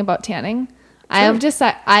something about tanning?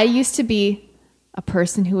 I used to be a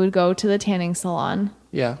person who would go to the tanning salon,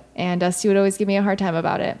 Yeah. and Dusty would always give me a hard time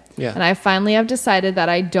about it. Yeah. And I finally have decided that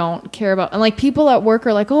I don't care about, and like people at work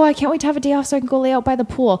are like, oh, I can't wait to have a day off so I can go lay out by the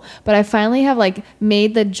pool. But I finally have like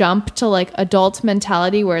made the jump to like adult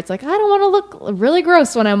mentality where it's like, I don't want to look really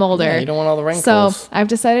gross when I'm older. Yeah, you don't want all the So wrinkles. I've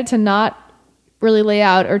decided to not really lay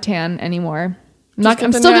out or tan anymore. Just I'm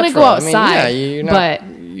get the still gonna go natural. I mean, outside, yeah, you're not- but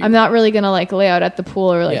I'm not really gonna like lay out at the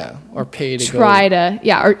pool or like Yeah. Or pay to try go.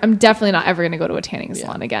 to or I'm definitely not ever gonna go to a tanning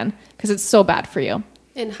salon again because it's so bad for you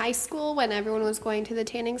In high school, when everyone was going to the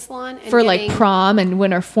tanning salon and for like getting- prom and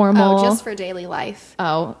winter formal. Oh, just for daily life.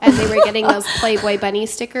 Oh. And they were getting those Playboy bunny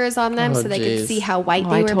stickers on them Oh, so they geez. could see how white Oh,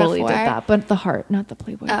 they I were totally before. did that, but the heart, not the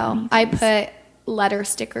Playboy. Oh, bunny I things. put letter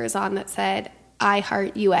stickers on that said "I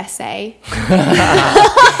Heart USA"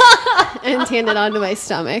 and tanned it onto my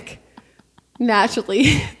stomach.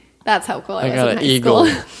 Naturally, that's how cool I I was got in an high eagle.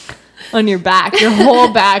 school. on your back. Your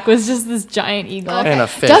whole back was just this giant eagle. And a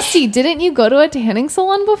fish. Dusty, didn't you go to a tanning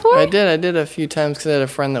salon before? I did a few times because I had a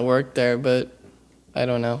friend that worked there, but I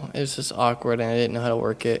don't know. It was just awkward and I didn't know how to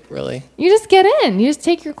work it really. You just get in. You just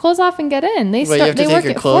take your clothes off and get in. They But you have to they take work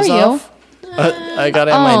your it clothes for off? I got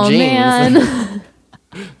in you. my Oh jeans. man.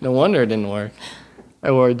 No wonder it didn't work.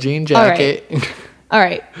 I wore a jean All right. jacket. All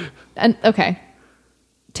right. And okay.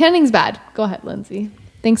 Tanning's bad. Go ahead, Lindsay.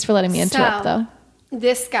 Thanks for letting me interrupt though.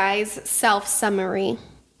 This guy's self summary.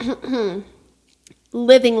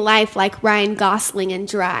 Living life like Ryan Gosling in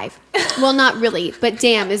Drive. Well, not really, but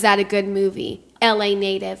damn, is that a good movie? LA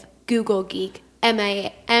native, Google geek,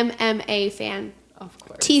 MMA fan, Of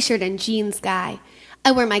course. t-shirt and jeans guy.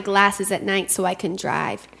 I wear my glasses at night so I can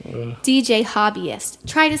drive. DJ hobbyist.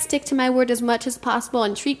 Try to stick to my word as much as possible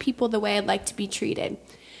and treat people the way I'd like to be treated.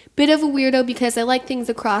 Bit of a weirdo because I like things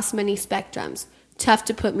across many spectrums. Tough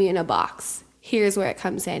to put me in a box. Here's where it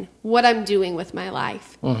comes in. What I'm doing with my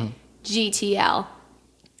life. GTL.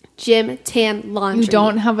 Gym, tan, laundry. You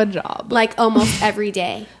don't have a job. Like almost every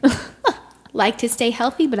day. Like to stay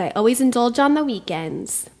healthy, but I always indulge on the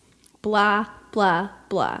weekends. Blah, blah,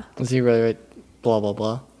 blah. Is he really right? Blah, blah,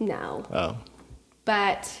 blah. No. Oh.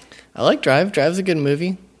 But I like Drive. Drive's a good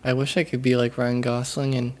movie. I wish I could be like Ryan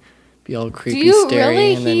Gosling and be all Do creepy, you scary.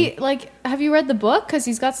 really? And then, He like. Have you read the book? Because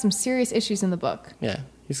he's got some serious issues in the book. yeah,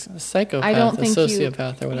 he's a psychopath, I don't think a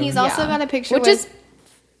sociopath or whatever. he's also Yeah. got a picture which with is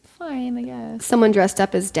fine, I guess. someone dressed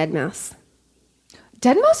up as Deadmau5.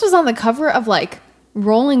 Deadmau5 was on the cover of like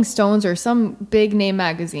Rolling Stones or some big name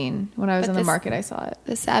magazine when I was But in the this- market. I saw it.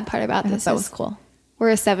 The sad part about I thought this that is was cool. we're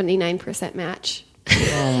a 79% match.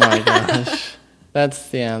 Oh my gosh, that's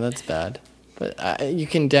bad. But you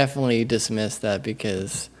can definitely dismiss that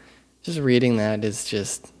because just reading that is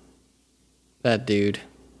just that dude.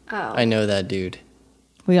 Oh. I know that dude.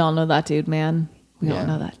 We all know that dude, man. We all Yeah.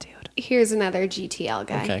 know that dude. Here's another GTL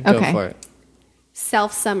guy. Okay, go Okay. for it.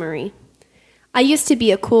 Self-summary. I used to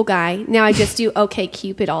be a cool guy. Now I just do OK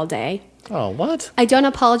Cupid all day. Oh, what? I don't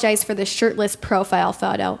apologize for the shirtless profile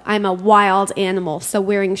photo. I'm a wild animal, so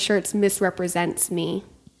wearing shirts misrepresents me.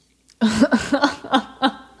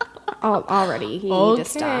 Already, you need to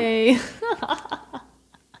stop. Okay.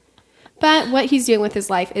 But what he's doing with his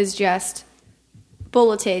life is just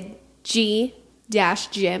bulleted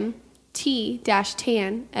G-gym,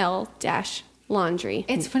 T-tan, L-laundry.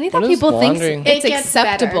 It's funny What that is people think laundry? it's It gets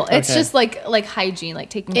acceptable. better. It's Okay. just like hygiene, like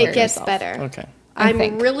taking care It of gets yourself. better. Okay. I I'm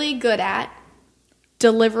think. really good at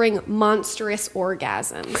delivering monstrous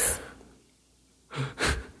orgasms.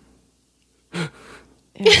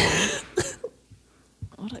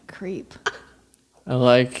 What a creep. I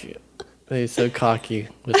like that he's so cocky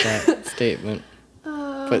with that statement.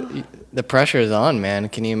 But the pressure is on, man.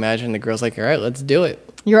 Can you imagine the girl's like, all right, let's do it.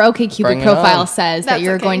 Your OkCupid Bring it profile on. says that That's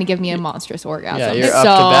you're okay. going to give me a monstrous orgasm. Yeah, you're up to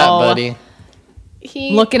bat,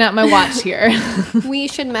 buddy. Looking at my watch here. We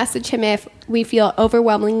should message him if we feel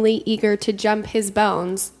overwhelmingly eager to jump his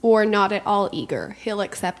bones or not at all eager. He'll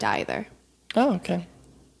accept either. Oh, okay.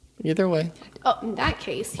 Either way. Oh, in that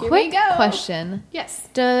case, here Quick we go. question. Yes.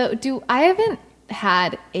 Do I haven't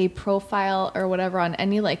had a profile or whatever on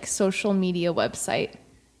any like social media website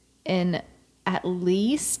in at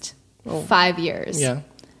least 5 years. Yeah.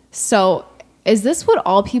 So is this what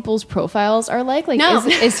all people's profiles are like? Like, No.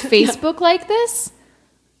 is Facebook like this?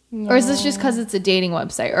 Or is this just because it's a dating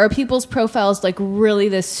website? Or are people's profiles like really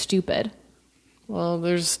this stupid? Well,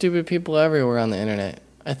 there's stupid people everywhere on the internet.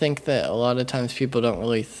 I think that a lot of times people don't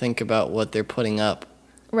really think about what they're putting up.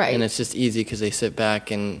 Right. And it's just easy because they sit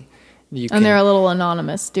back and you can... And they're a little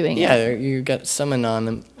anonymous doing Yeah, it. you got some you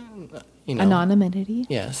know. Anonymity.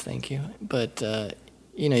 Yes, thank you. But,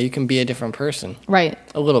 you can be a different person. Right.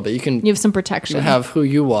 A little bit. You You have some protection. have who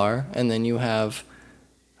you are, and then you have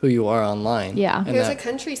who you are online. Yeah. And There's a that-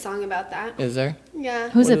 country song about that. Is there? Yeah.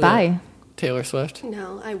 Who's What it is by? Taylor Swift?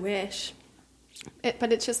 No, I wish.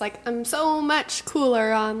 But it's just like, I'm so much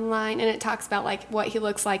cooler online. And it talks about like what he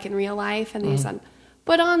looks like in real life. And he's on,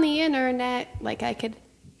 but on the internet, like I could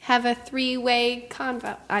have a 3-way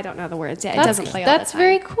convo. I don't know the words yet. It doesn't play all the time. That's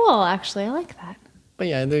very cool, actually. I like that. But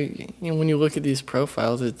yeah, when you look at these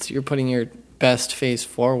profiles, you're putting your best face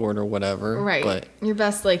forward or whatever. Right. But your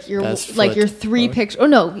best, like your Best like your foot 3 forward. pictures. Oh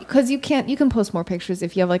no, because you can post more pictures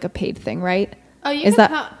if you have like a paid thing, right? Oh, you Is could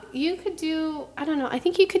that- you could do, I don't know. I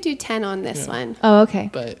think you could do 10 on this one. Oh, okay.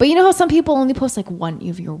 But- you know how some people only post like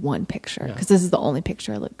your one picture because this is the only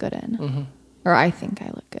picture I look good in, Mm-hmm. or I think I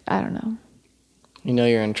look good. I don't know.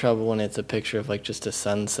 you're in trouble when it's a picture of like just a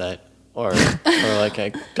sunset or or like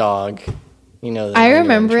a dog. I That then you're in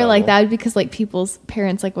remember like trouble. that because like people's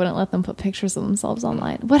parents like wouldn't let them put pictures of themselves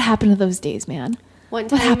online. What happened to those days, man? One What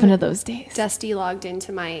time, happened to those days? Dusty logged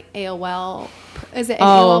into my AOL, is it an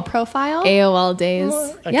Oh, AOL profile? AOL days.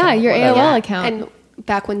 Account, Yeah, your whatever. AOL Yeah, account. And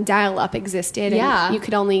back when dial-up existed, Yeah. and you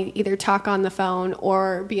could only either talk on the phone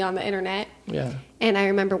or be on the internet. Yeah. And I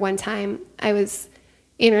remember one time I was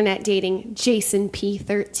internet dating Jason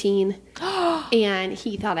P13, and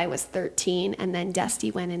he thought I was 13, and then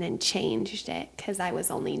Dusty went in and changed it because I was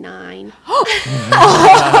only 9.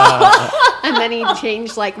 And then he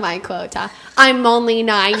changed like my quota. I'm only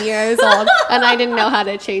 9 years old, and I didn't know how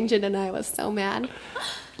to change it, and I was so mad.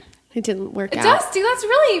 It didn't work out. Dusty, that's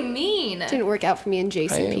really mean. Didn't work out for me and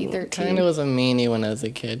Jason I P13. kind of was a meanie when I was a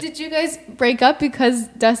kid. Did you guys break up because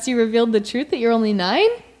Dusty revealed the truth that you're only 9?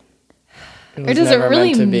 It Or was does it never really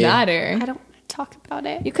meant to be. matter? I don't. talk about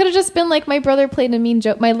it. You could have just been like, my brother played a mean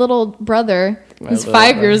joke. My little brother, who's little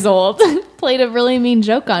 5 brother. years old, played a really mean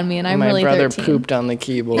joke on me, and I'm My really brother 13. pooped on the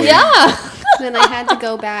keyboard. Yeah. Then I had to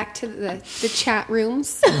go back to the chat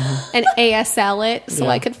rooms and ASL it so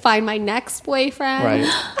Yeah. I could find my next boyfriend.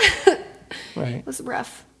 Right. Right. It was a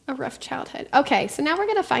rough childhood. Okay, so now we're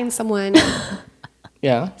gonna find someone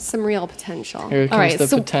Yeah. some real potential. Here comes All right. the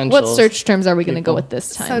So, potential. what search terms are we going to go people. with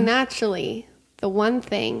this time? So naturally, the one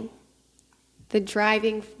thing, the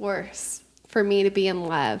driving force for me to be in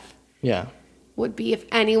love Yeah. would be if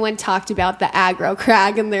anyone talked about the aggro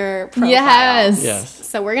crag in their profile. Yes. Yes.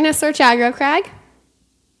 So we're gonna search aggro crag.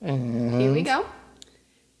 And Here we go.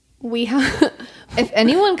 We have If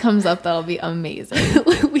anyone comes up, that'll be amazing.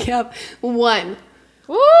 we have one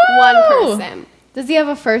Woo! person. Does he have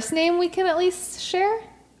a first name we can at least share?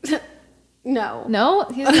 No, No,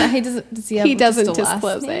 he's not, he doesn't. Does he have he doesn't just a last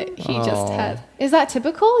disclose name? it. He just has. Is that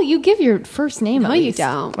typical? You give your first name. No, at you least.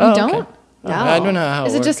 don't. You Oh, don't. okay. I don't know how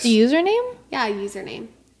Is it just a works. username? Yeah, username.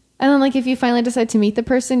 And then, like, if you finally decide to meet the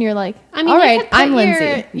person, you're like, I mean, all you right, could put I'm your,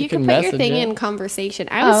 Lindsay. You You can can put your message thing it. in conversation.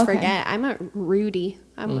 I always Oh, okay. forget. I'm a Rudy.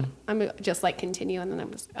 I'm just like continue, and then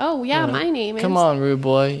I'm just, oh yeah, my name is. Come on, rude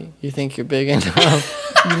boy. You think you're big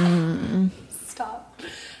enough? Stop.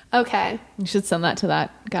 Okay. You should send that to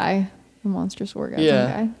that guy, the monstrous orgasm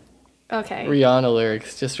Yeah. guy. Okay. Rihanna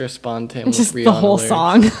lyrics. Just respond to him Just with Rihanna the whole lyrics.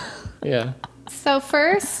 song. Yeah. So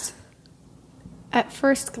first, at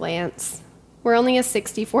first glance, we're only a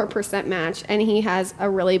 64% match, and he has a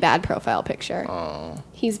really bad profile picture. Oh.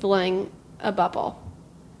 He's blowing a bubble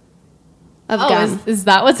of Oh, gum. is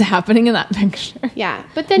that what's happening in that picture? Yeah,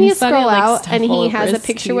 but then He you said he, scroll like, out, stuff and all he over has a his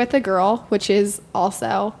picture teeth. with a girl, which is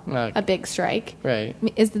also Okay. a big strike. Right.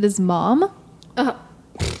 Is it his mom?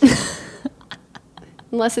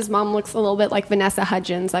 Unless his mom looks a little bit like Vanessa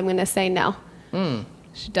Hudgens, I'm going to say no.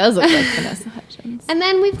 She does look like Vanessa Hudgens. And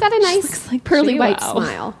then we've got a nice looks like pearly JWoww. white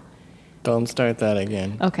smile. Don't start that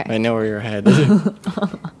again. Okay. I know where you're headed.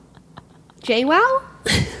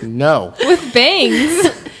 JWoww? No. With bangs.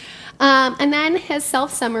 And then his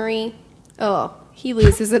self summary. Oh, he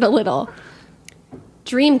loses it a little.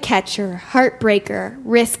 Dream catcher, heartbreaker,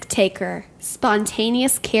 risk taker,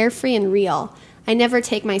 spontaneous, carefree, and real. I never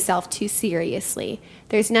take myself too seriously.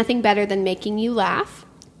 There's nothing better than making you laugh.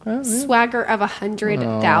 Swagger of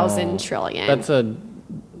 100,000 trillion. That's a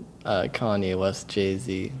Kanye West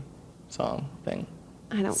Jay-Z song thing.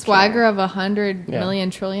 I don't Swagger care. of 100 Yeah. million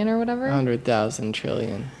trillion or whatever. 100,000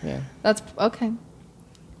 trillion. Yeah. That's okay.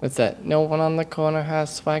 What's that? No one on the corner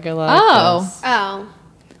has swagger like Oh. us. Oh,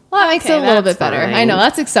 Well, that makes Okay, it a little that's bit better. fine. I know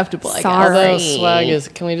that's acceptable. I guess. Sorry. Although swag is,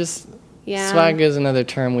 can we just, yeah. swag is another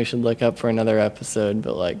term we should look up for another episode,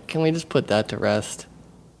 but like, can we just put that to rest?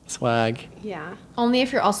 Swag. Yeah. Only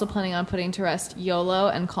if you're also planning on putting to rest YOLO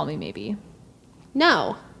and Call Me Maybe.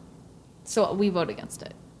 No, So we vote against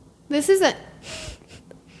it. this isn't.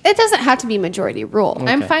 It doesn't have to be majority rule.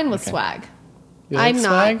 I'm Okay, fine with okay. swag. You like I'm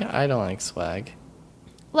not. swag? I don't like swag.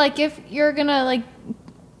 Like if you're gonna like,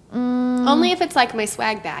 Only if it's like my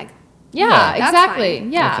swag bag, yeah, Yeah. That's exactly,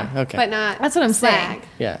 fine. yeah. Okay. but not. That's what I'm swag. saying.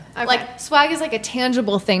 Yeah. Okay. Like swag is like a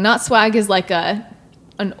tangible thing, not swag is like an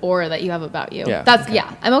aura that you have about you. Yeah, That's okay.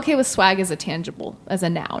 yeah. I'm okay with swag as a tangible, as a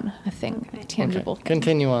noun, a thing, a tangible Okay. thing.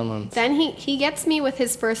 Continue on, Lens. Then he gets me with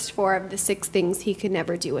his first 4 of the 6 things he could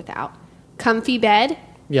never do without. Comfy bed,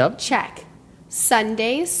 Yep. check.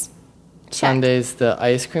 Sundays, check. Sundays, the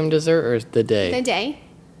ice cream dessert or the day? The day.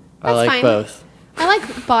 I That's like fine. both. I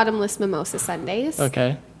like bottomless mimosa Sundays.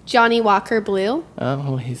 Okay. Johnny Walker Blue, Oh,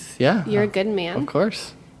 well, he's, yeah. you're a good man. Of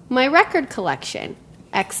course. My record collection,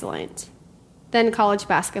 excellent. Then college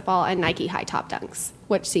basketball and Nike high top dunks,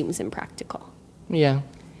 which seems impractical. Yeah.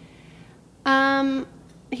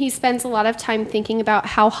 He spends a lot of time thinking about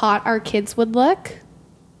how hot our kids would look.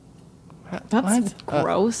 That's What?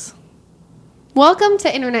 gross. Welcome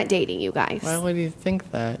to internet dating, you guys. Why would you think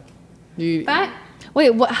that? You, But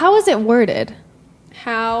Wait, how is it worded?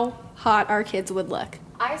 how hot our kids would look.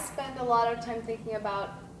 I spend a lot of time thinking about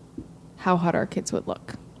how hot our kids would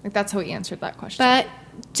look. Like that's how he answered that question. But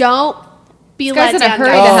don't be This guy's let in a down. hurry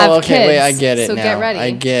guys. to have okay, wait, I kids, get it so now. get ready.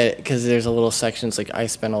 I get it, because there's a little section, it's like, I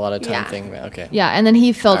spend a lot of time Yeah. thinking about, okay. Yeah, and then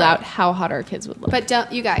he filled All right. out how hot our kids would look. But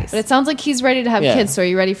don't, you guys. But it sounds like he's ready to have Yeah. kids. So are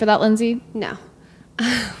you ready for that, Lindsay? No.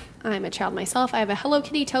 I'm a child myself. I have a Hello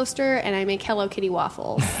Kitty toaster and I make Hello Kitty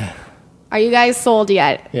waffles. Are you guys sold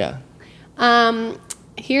yet? Yeah.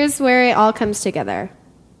 Here's where it all comes together.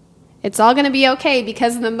 It's all going to be okay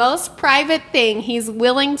because the most private thing he's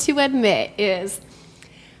willing to admit is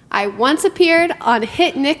I once appeared on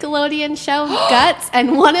hit Nickelodeon show Guts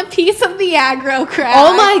and won a piece of the aggro crowd.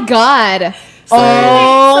 Oh my God.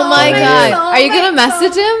 Oh my So God. so Are you going to so-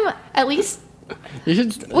 message him? At least You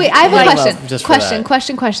should. Wait, I have a Like, question. well, just for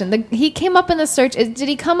that. Question. He came up in the search. Did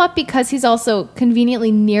he come up because he's also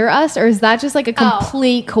conveniently near us, or is that just like a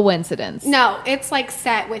complete coincidence? no, it's like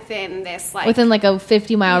set within this like Within like a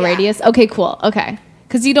 50-mile Yeah. radius? Okay, cool. Okay.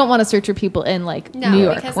 Because you don't want to search for people in like no, New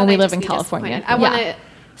York because when then we I'd live just in be California. disappointed. I want Yeah.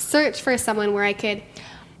 to search for someone where I could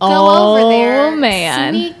go Oh, over there,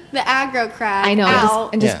 man. sneak the aggro crag I know. out.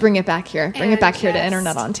 And just Yeah. bring it back here. Bring it And back here to just-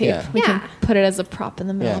 internet on tape. Yeah. We can Yeah. put it as a prop in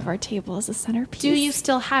the middle Yeah. of our table as a centerpiece. Do you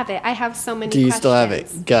still have it? I have so many Do you questions. still have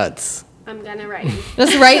it? Guts. I'm gonna write it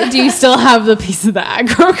That's right. Do you still have the piece of the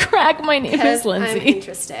aggro crack? My name is because I'm Lindsay.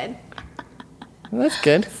 interested. Well, that's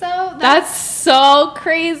good. So That's so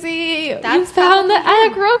crazy. You That's found the probably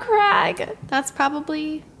him. aggro crag. that's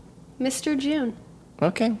probably Mr. June.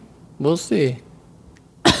 Okay, we'll see.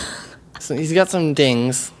 So he's got some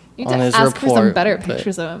dings You need on to his ask report. for some better but-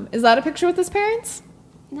 pictures of him. Is that a picture with his parents?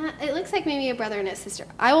 Not, it looks like maybe a brother and a sister.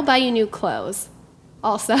 I will buy you new clothes.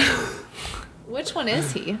 Also, Which one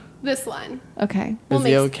is he? this one. Okay. Is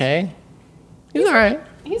he okay? He's all right.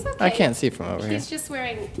 He's okay. I can't see from over here. He's just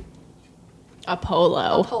wearing A a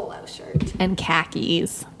polo polo shirt. and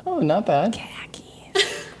khakis. Oh, not bad.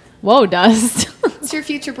 Khakis. Whoa, Dust. It's your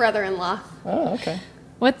future brother-in-law. Oh, okay.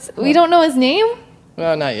 We don't know his name?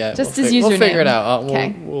 Well, not yet. Just we'll his We'll figure username. it out.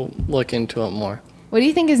 Okay. We'll look into it more. What do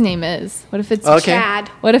you think his name is? What if it's Okay. Chad.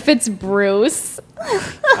 What if it's Bruce?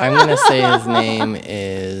 I'm gonna say his name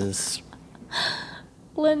is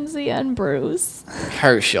Lindsay and Bruce.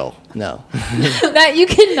 Herschel. No. That you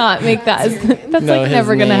cannot make that. That's No, like his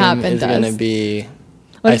never gonna name happen. Is Dust. gonna be.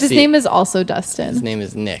 What I if his see- name is also Dustin? His name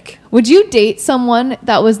is Nick. Would you date someone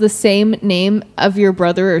that was the same name of your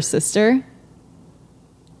brother or sister?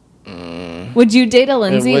 Would you date a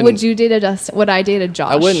Lindsay? wouldn't- Would you date a Dustin? Would I date a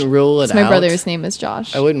Josh? I wouldn't rule it 'Cause my out. brother's name is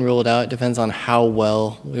Josh. I wouldn't rule it out. It depends on how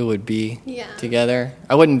well we would be Yeah. together.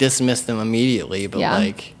 I wouldn't dismiss them immediately, but Yeah.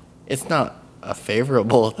 like, it's not a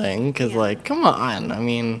favorable thing because, Yeah. like, come on. I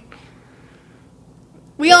mean,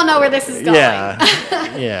 We all know where this is going. yeah,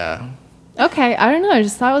 yeah. Okay, I don't know. I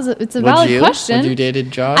just thought it's a Would valid you? question. Would you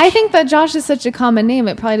dated Josh? I think that Josh is such a common name.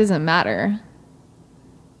 It probably doesn't matter.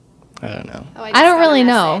 I don't know. Oh, I just don't got a really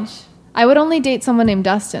know. message. I would only date someone named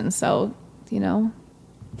Dustin. So Oh.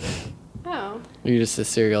 You're just a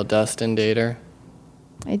serial Dustin dater.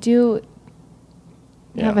 I do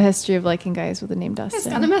Yeah. have a history of liking guys with the name I just got a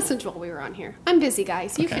Dustin. message while we were on here. I'm busy,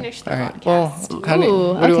 guys. You Okay. finished the All right. podcast. Well, how do,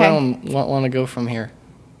 Ooh, where do okay. I want to go from here?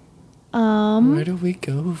 Where do we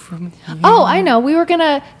go from here? Oh, I know. We were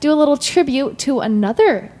gonna do a little tribute to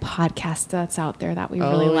another podcast that's out there that we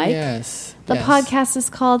really like. Yes. The yes. podcast is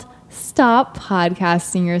called Stop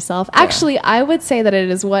Podcasting Yourself. Actually, I would say that it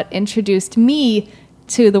is what introduced me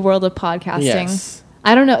to the world of podcasting. Yes.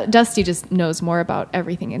 I don't know. Dusty just knows more about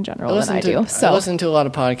everything in general than I do. I So listen to a lot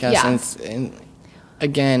of podcasts, Yeah. and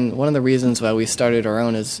again, one of the reasons why we started our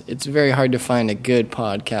own is it's very hard to find a good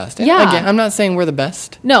podcast. And Yeah. Again, I'm not saying we're the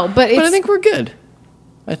best, no, but but I it's think we're good.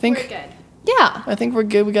 I We're think good. yeah. I think we're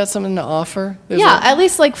good. We got something to offer. There's Yeah, a- at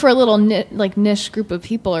least like for a little niche group of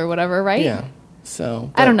people or whatever, right? yeah. So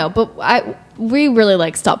I don't know, but we really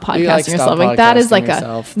like Stop Podcasting We like Stop Yourself. Like that is Podcasting like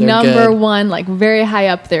Yourself. a They're number good. one, like very high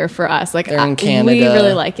up there for us. Like They're in we Canada.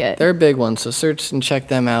 really like it. They're a big one, so search and check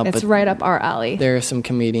them out. It's but right up our alley. there are some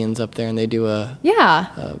comedians up there, and they do a Yeah.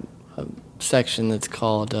 section that's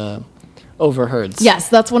called Overheards. Yes,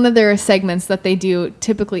 that's one of their segments that they do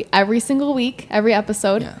typically every single week, every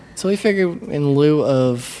episode. Yeah. So we figured in lieu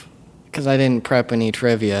of, because I didn't prep any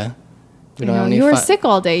trivia. We I don't know, have any you were fi- sick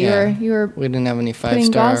all day. Yeah. You were We didn't have any putting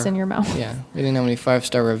 5-star. gauze in your mouth. Yeah. We didn't have any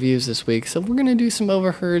 5-star reviews this week, so we're gonna do some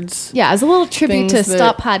Overheards. Yeah, as a little tribute to Things that-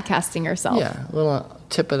 Stop Podcasting Yourself. Yeah. A little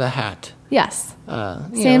tip of the hat. Yes.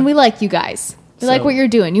 You Saying know, we like you guys. We like So- what you're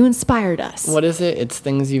doing. You inspired us. What is it? It's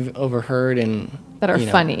things you've overheard and That are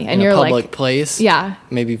funny, in and a you're like- public place. Yeah.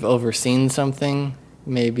 Maybe you've overseen something.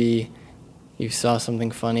 Maybe you saw something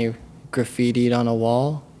funny graffitied on a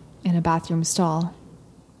wall. In a bathroom stall.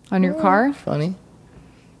 On your car. Funny.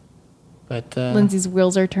 But Lindsay's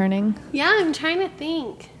wheels are turning. Yeah, I'm trying to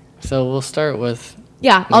think. so we'll start with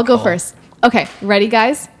Yeah, I'll go Nicole. first. Okay, ready,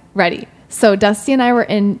 guys? Ready. So Dusty and I were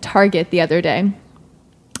in Target the other day,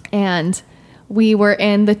 and we were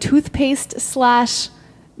in the toothpaste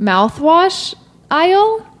 / mouthwash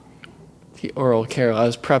aisle. the oral care. I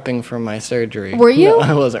was prepping for my surgery. Were you? No,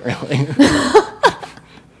 I wasn't really.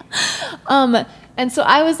 And so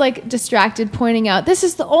I was like distracted, pointing out, this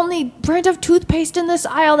is the only brand of toothpaste in this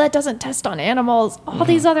aisle that doesn't test on animals. All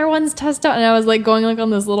these other ones test on. And I was like going like on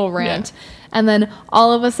this little rant. And then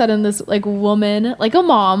all of a sudden this like woman, like a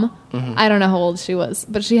mom, I don't know how old she was,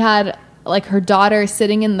 but she had like her daughter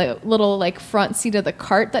sitting in the little like front seat of the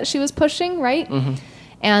cart that she was pushing, right?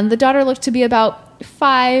 And the daughter looked to be about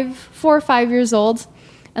 4 or 5 years old.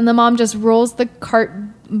 And the mom just rolls the cart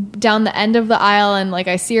down the end of the aisle, and like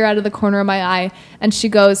I see her out of the corner of my eye, and she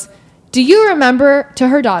goes, "Do you remember," to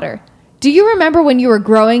her daughter, "do you remember when you were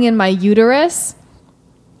growing in my uterus?"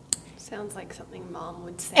 Sounds like something Mom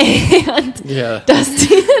would say. And Yeah.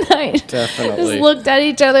 Dusty and I Definitely. just looked at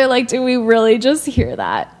each other like, did we really just hear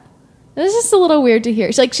that? It was just a little weird to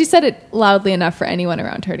hear. She said it loudly enough for anyone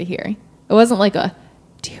around her to hear. It wasn't like a,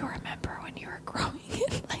 "Do you remember when you were growing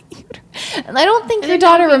in my uterus?" And I don't think And your it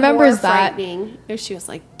daughter would be remembers more that. frightening if she was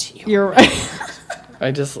like, "Do you, You're right. I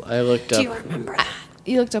looked do you up. remember that?"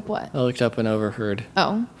 You looked up what? I looked up and overheard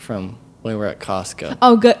Oh. from when we were at Costco.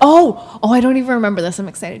 Oh, good. Oh, I don't even remember this. I'm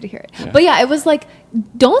excited to hear it. Yeah. But yeah, it was like,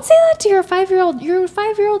 don't say that to your 5-year-old. Your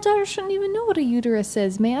 5-year-old daughter shouldn't even know what a uterus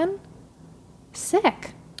is, man.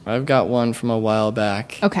 Sick. I've got one from a while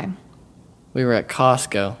back. Okay. We were at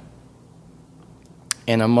Costco,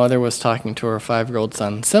 and a mother was talking to her 5-year-old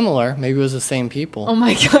son. Similar, maybe it was the same people. Oh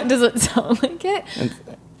my God, does it sound like it? And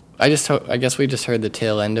I guess we just heard the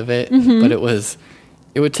tail end of it, but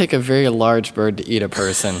it would take a very large bird to eat a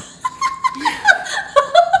person.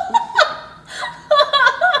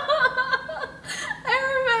 I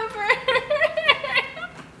remember.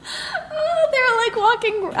 They were like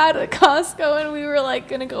walking out of Costco, and we were like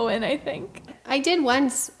gonna go in, I think. I did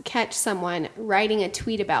once catch someone writing a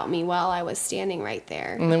tweet about me while I was standing right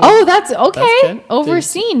there. And then Oh, that's okay. good.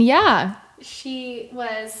 Overseen, yeah. It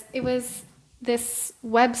was this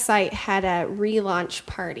website had a relaunch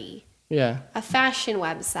party, yeah. a fashion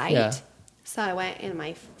website. Yeah. So I went in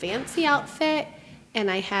my fancy outfit, and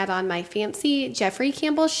I had on my fancy Jeffrey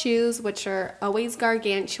Campbell shoes, which are always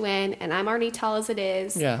gargantuan, and I'm already tall as it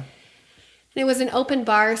is. Yeah. And it was an open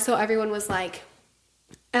bar, so everyone was like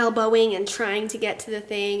elbowing and trying to get to the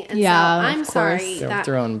thing. And Yeah, so of I'm course. sorry They're that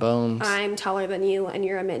throwing bones. I'm taller than you and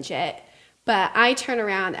you're a midget. But I turn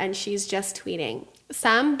around and she's just tweeting,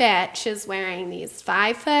 "Some bitch is wearing these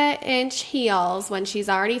 5-foot-inch heels when she's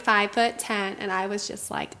already 5'10", and I was just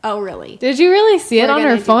like, "Oh, really?" Did you really see it We're on gonna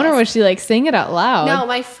her do phone, or this. was she like saying it out loud? No,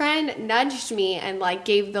 my friend nudged me and like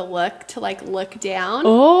gave the look to like look down.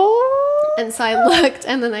 Oh. And so I looked,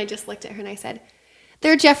 and then I just looked at her and I said,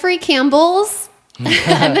 "They're Jeffrey Campbell's,"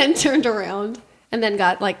 and then turned around and then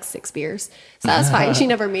got like 6 beers. So that was fine. She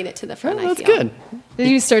never made it to the front. Oh, that's I feel. good. Did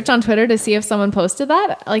you search on Twitter to see if someone posted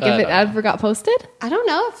that? Like if it ever got posted? I don't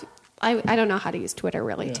know if I don't know how to use Twitter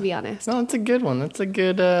really, to be honest. No, that's a good one. That's a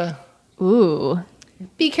good. Ooh.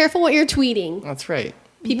 Be careful what you're tweeting. That's right.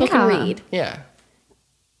 People Yeah. can read. Yeah.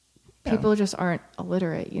 People just aren't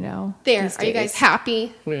illiterate, you know. There. these Are you days. guys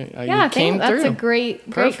happy? Yeah, you came that's through. a great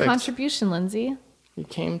Perfect. contribution, Lindsay. You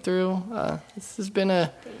came through. This has been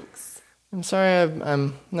a. Thanks. I'm sorry,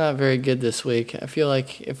 I'm not very good this week. I feel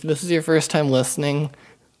like if this is your first time listening,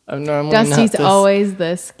 I'm normally not Dusty's this. always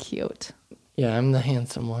this cute. Yeah, I'm the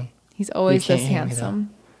handsome one. He's always can't this hear me, though. handsome.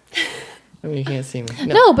 I mean, you can't see me.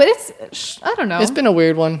 No, but I don't know. It's been a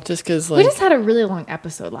weird one, just because we like just had a really long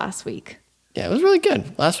episode last week. yeah, it was really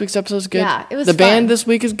good. Last week's episode was good. Yeah, it was The fun. band this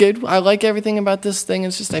week is good. I like everything about this thing.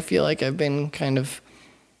 It's just I feel like I've been kind of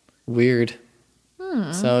weird.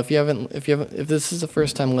 So if this is the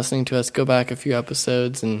first time listening to us, go back a few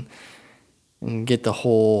episodes and get the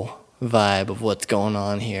whole vibe of what's going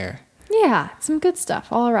on here. Yeah, some good stuff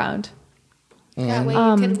all around. That way you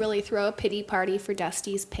can really throw a pity party for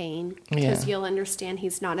Dusty's pain because Yeah. you'll understand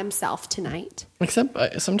he's not himself tonight.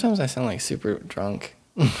 Except sometimes I sound like super drunk,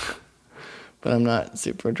 but I'm not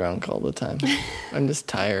super drunk all the time. I'm just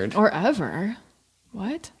tired. Or ever.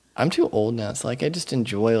 What? I'm too old now, so like I just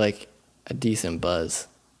enjoy like a decent buzz.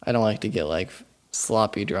 I don't like to get like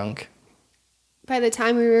sloppy drunk. By the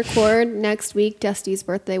time we record next week, Dusty's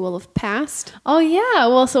birthday will have passed. Oh yeah.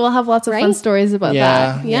 Well, so we'll have lots of fun Right? stories about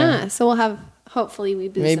Yeah. that. Yeah, so we'll have, hopefully we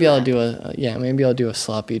boost Maybe him I'll up. do a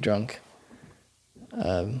sloppy drunk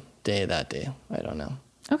day that day. I don't know.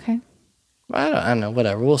 Okay. I don't know.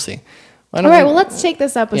 Whatever. We'll see. Why All don't right. we- Well, let's take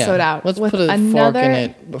this episode yeah, out. Let's with put a another. fork in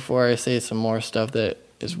it before I say some more stuff that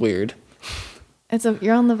is weird.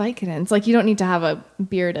 You're on the Vicodin. It's like you don't need to have a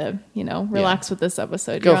beer to relax with this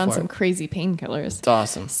episode. Go You're on for some it. crazy painkillers. It's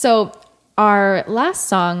awesome. So our last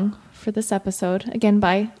song for this episode, again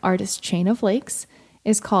by artist Chain of Lakes,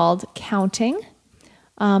 is called "Counting."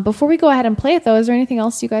 Before we go ahead and play it, though, is there anything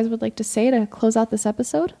else you guys would like to say to close out this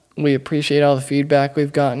episode? We appreciate all the feedback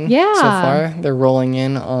we've gotten Yeah. so far. They're rolling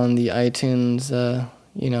in on the iTunes,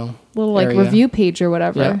 Little like area. review page or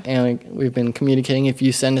whatever. Yeah, and we've been communicating. If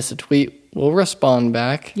you send us a tweet, we'll respond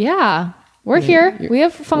back. Yeah. We're here. We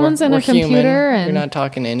have phones and we're a computer, human. and We're not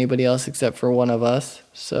talking to anybody else except for one of us.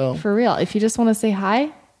 So, for real. If you just want to say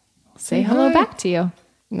hi, say hello hi. back to you.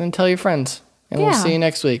 and then tell your friends, and we'll Yeah. see you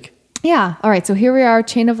next week. Yeah. All right. So here we are,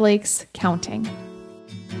 Chain of Lakes, counting.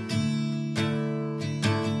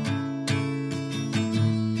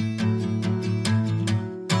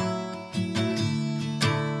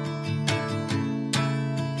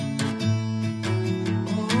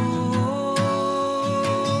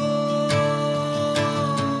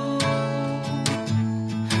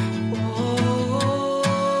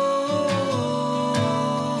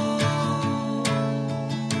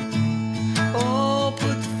 Oh,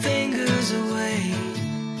 put the fingers away.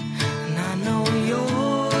 And I know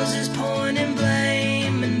yours is pointing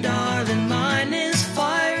blame. And darling, mine is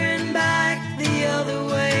firing back the other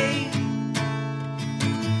way.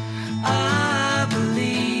 I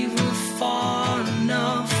believe we're far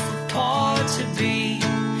enough apart to be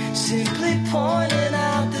simply pointing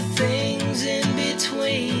out the things in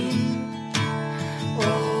between.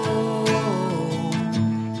 Oh,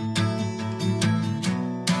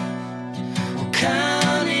 we'll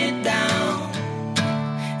count it down,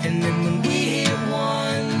 and then when we hit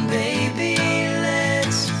one, baby,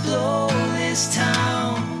 let's blow this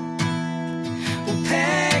town. We'll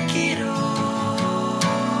pack it up.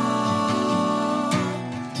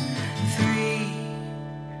 3,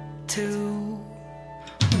 2,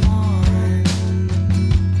 1.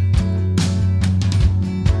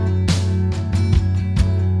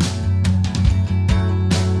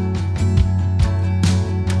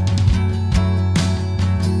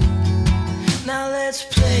 Now let's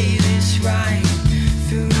play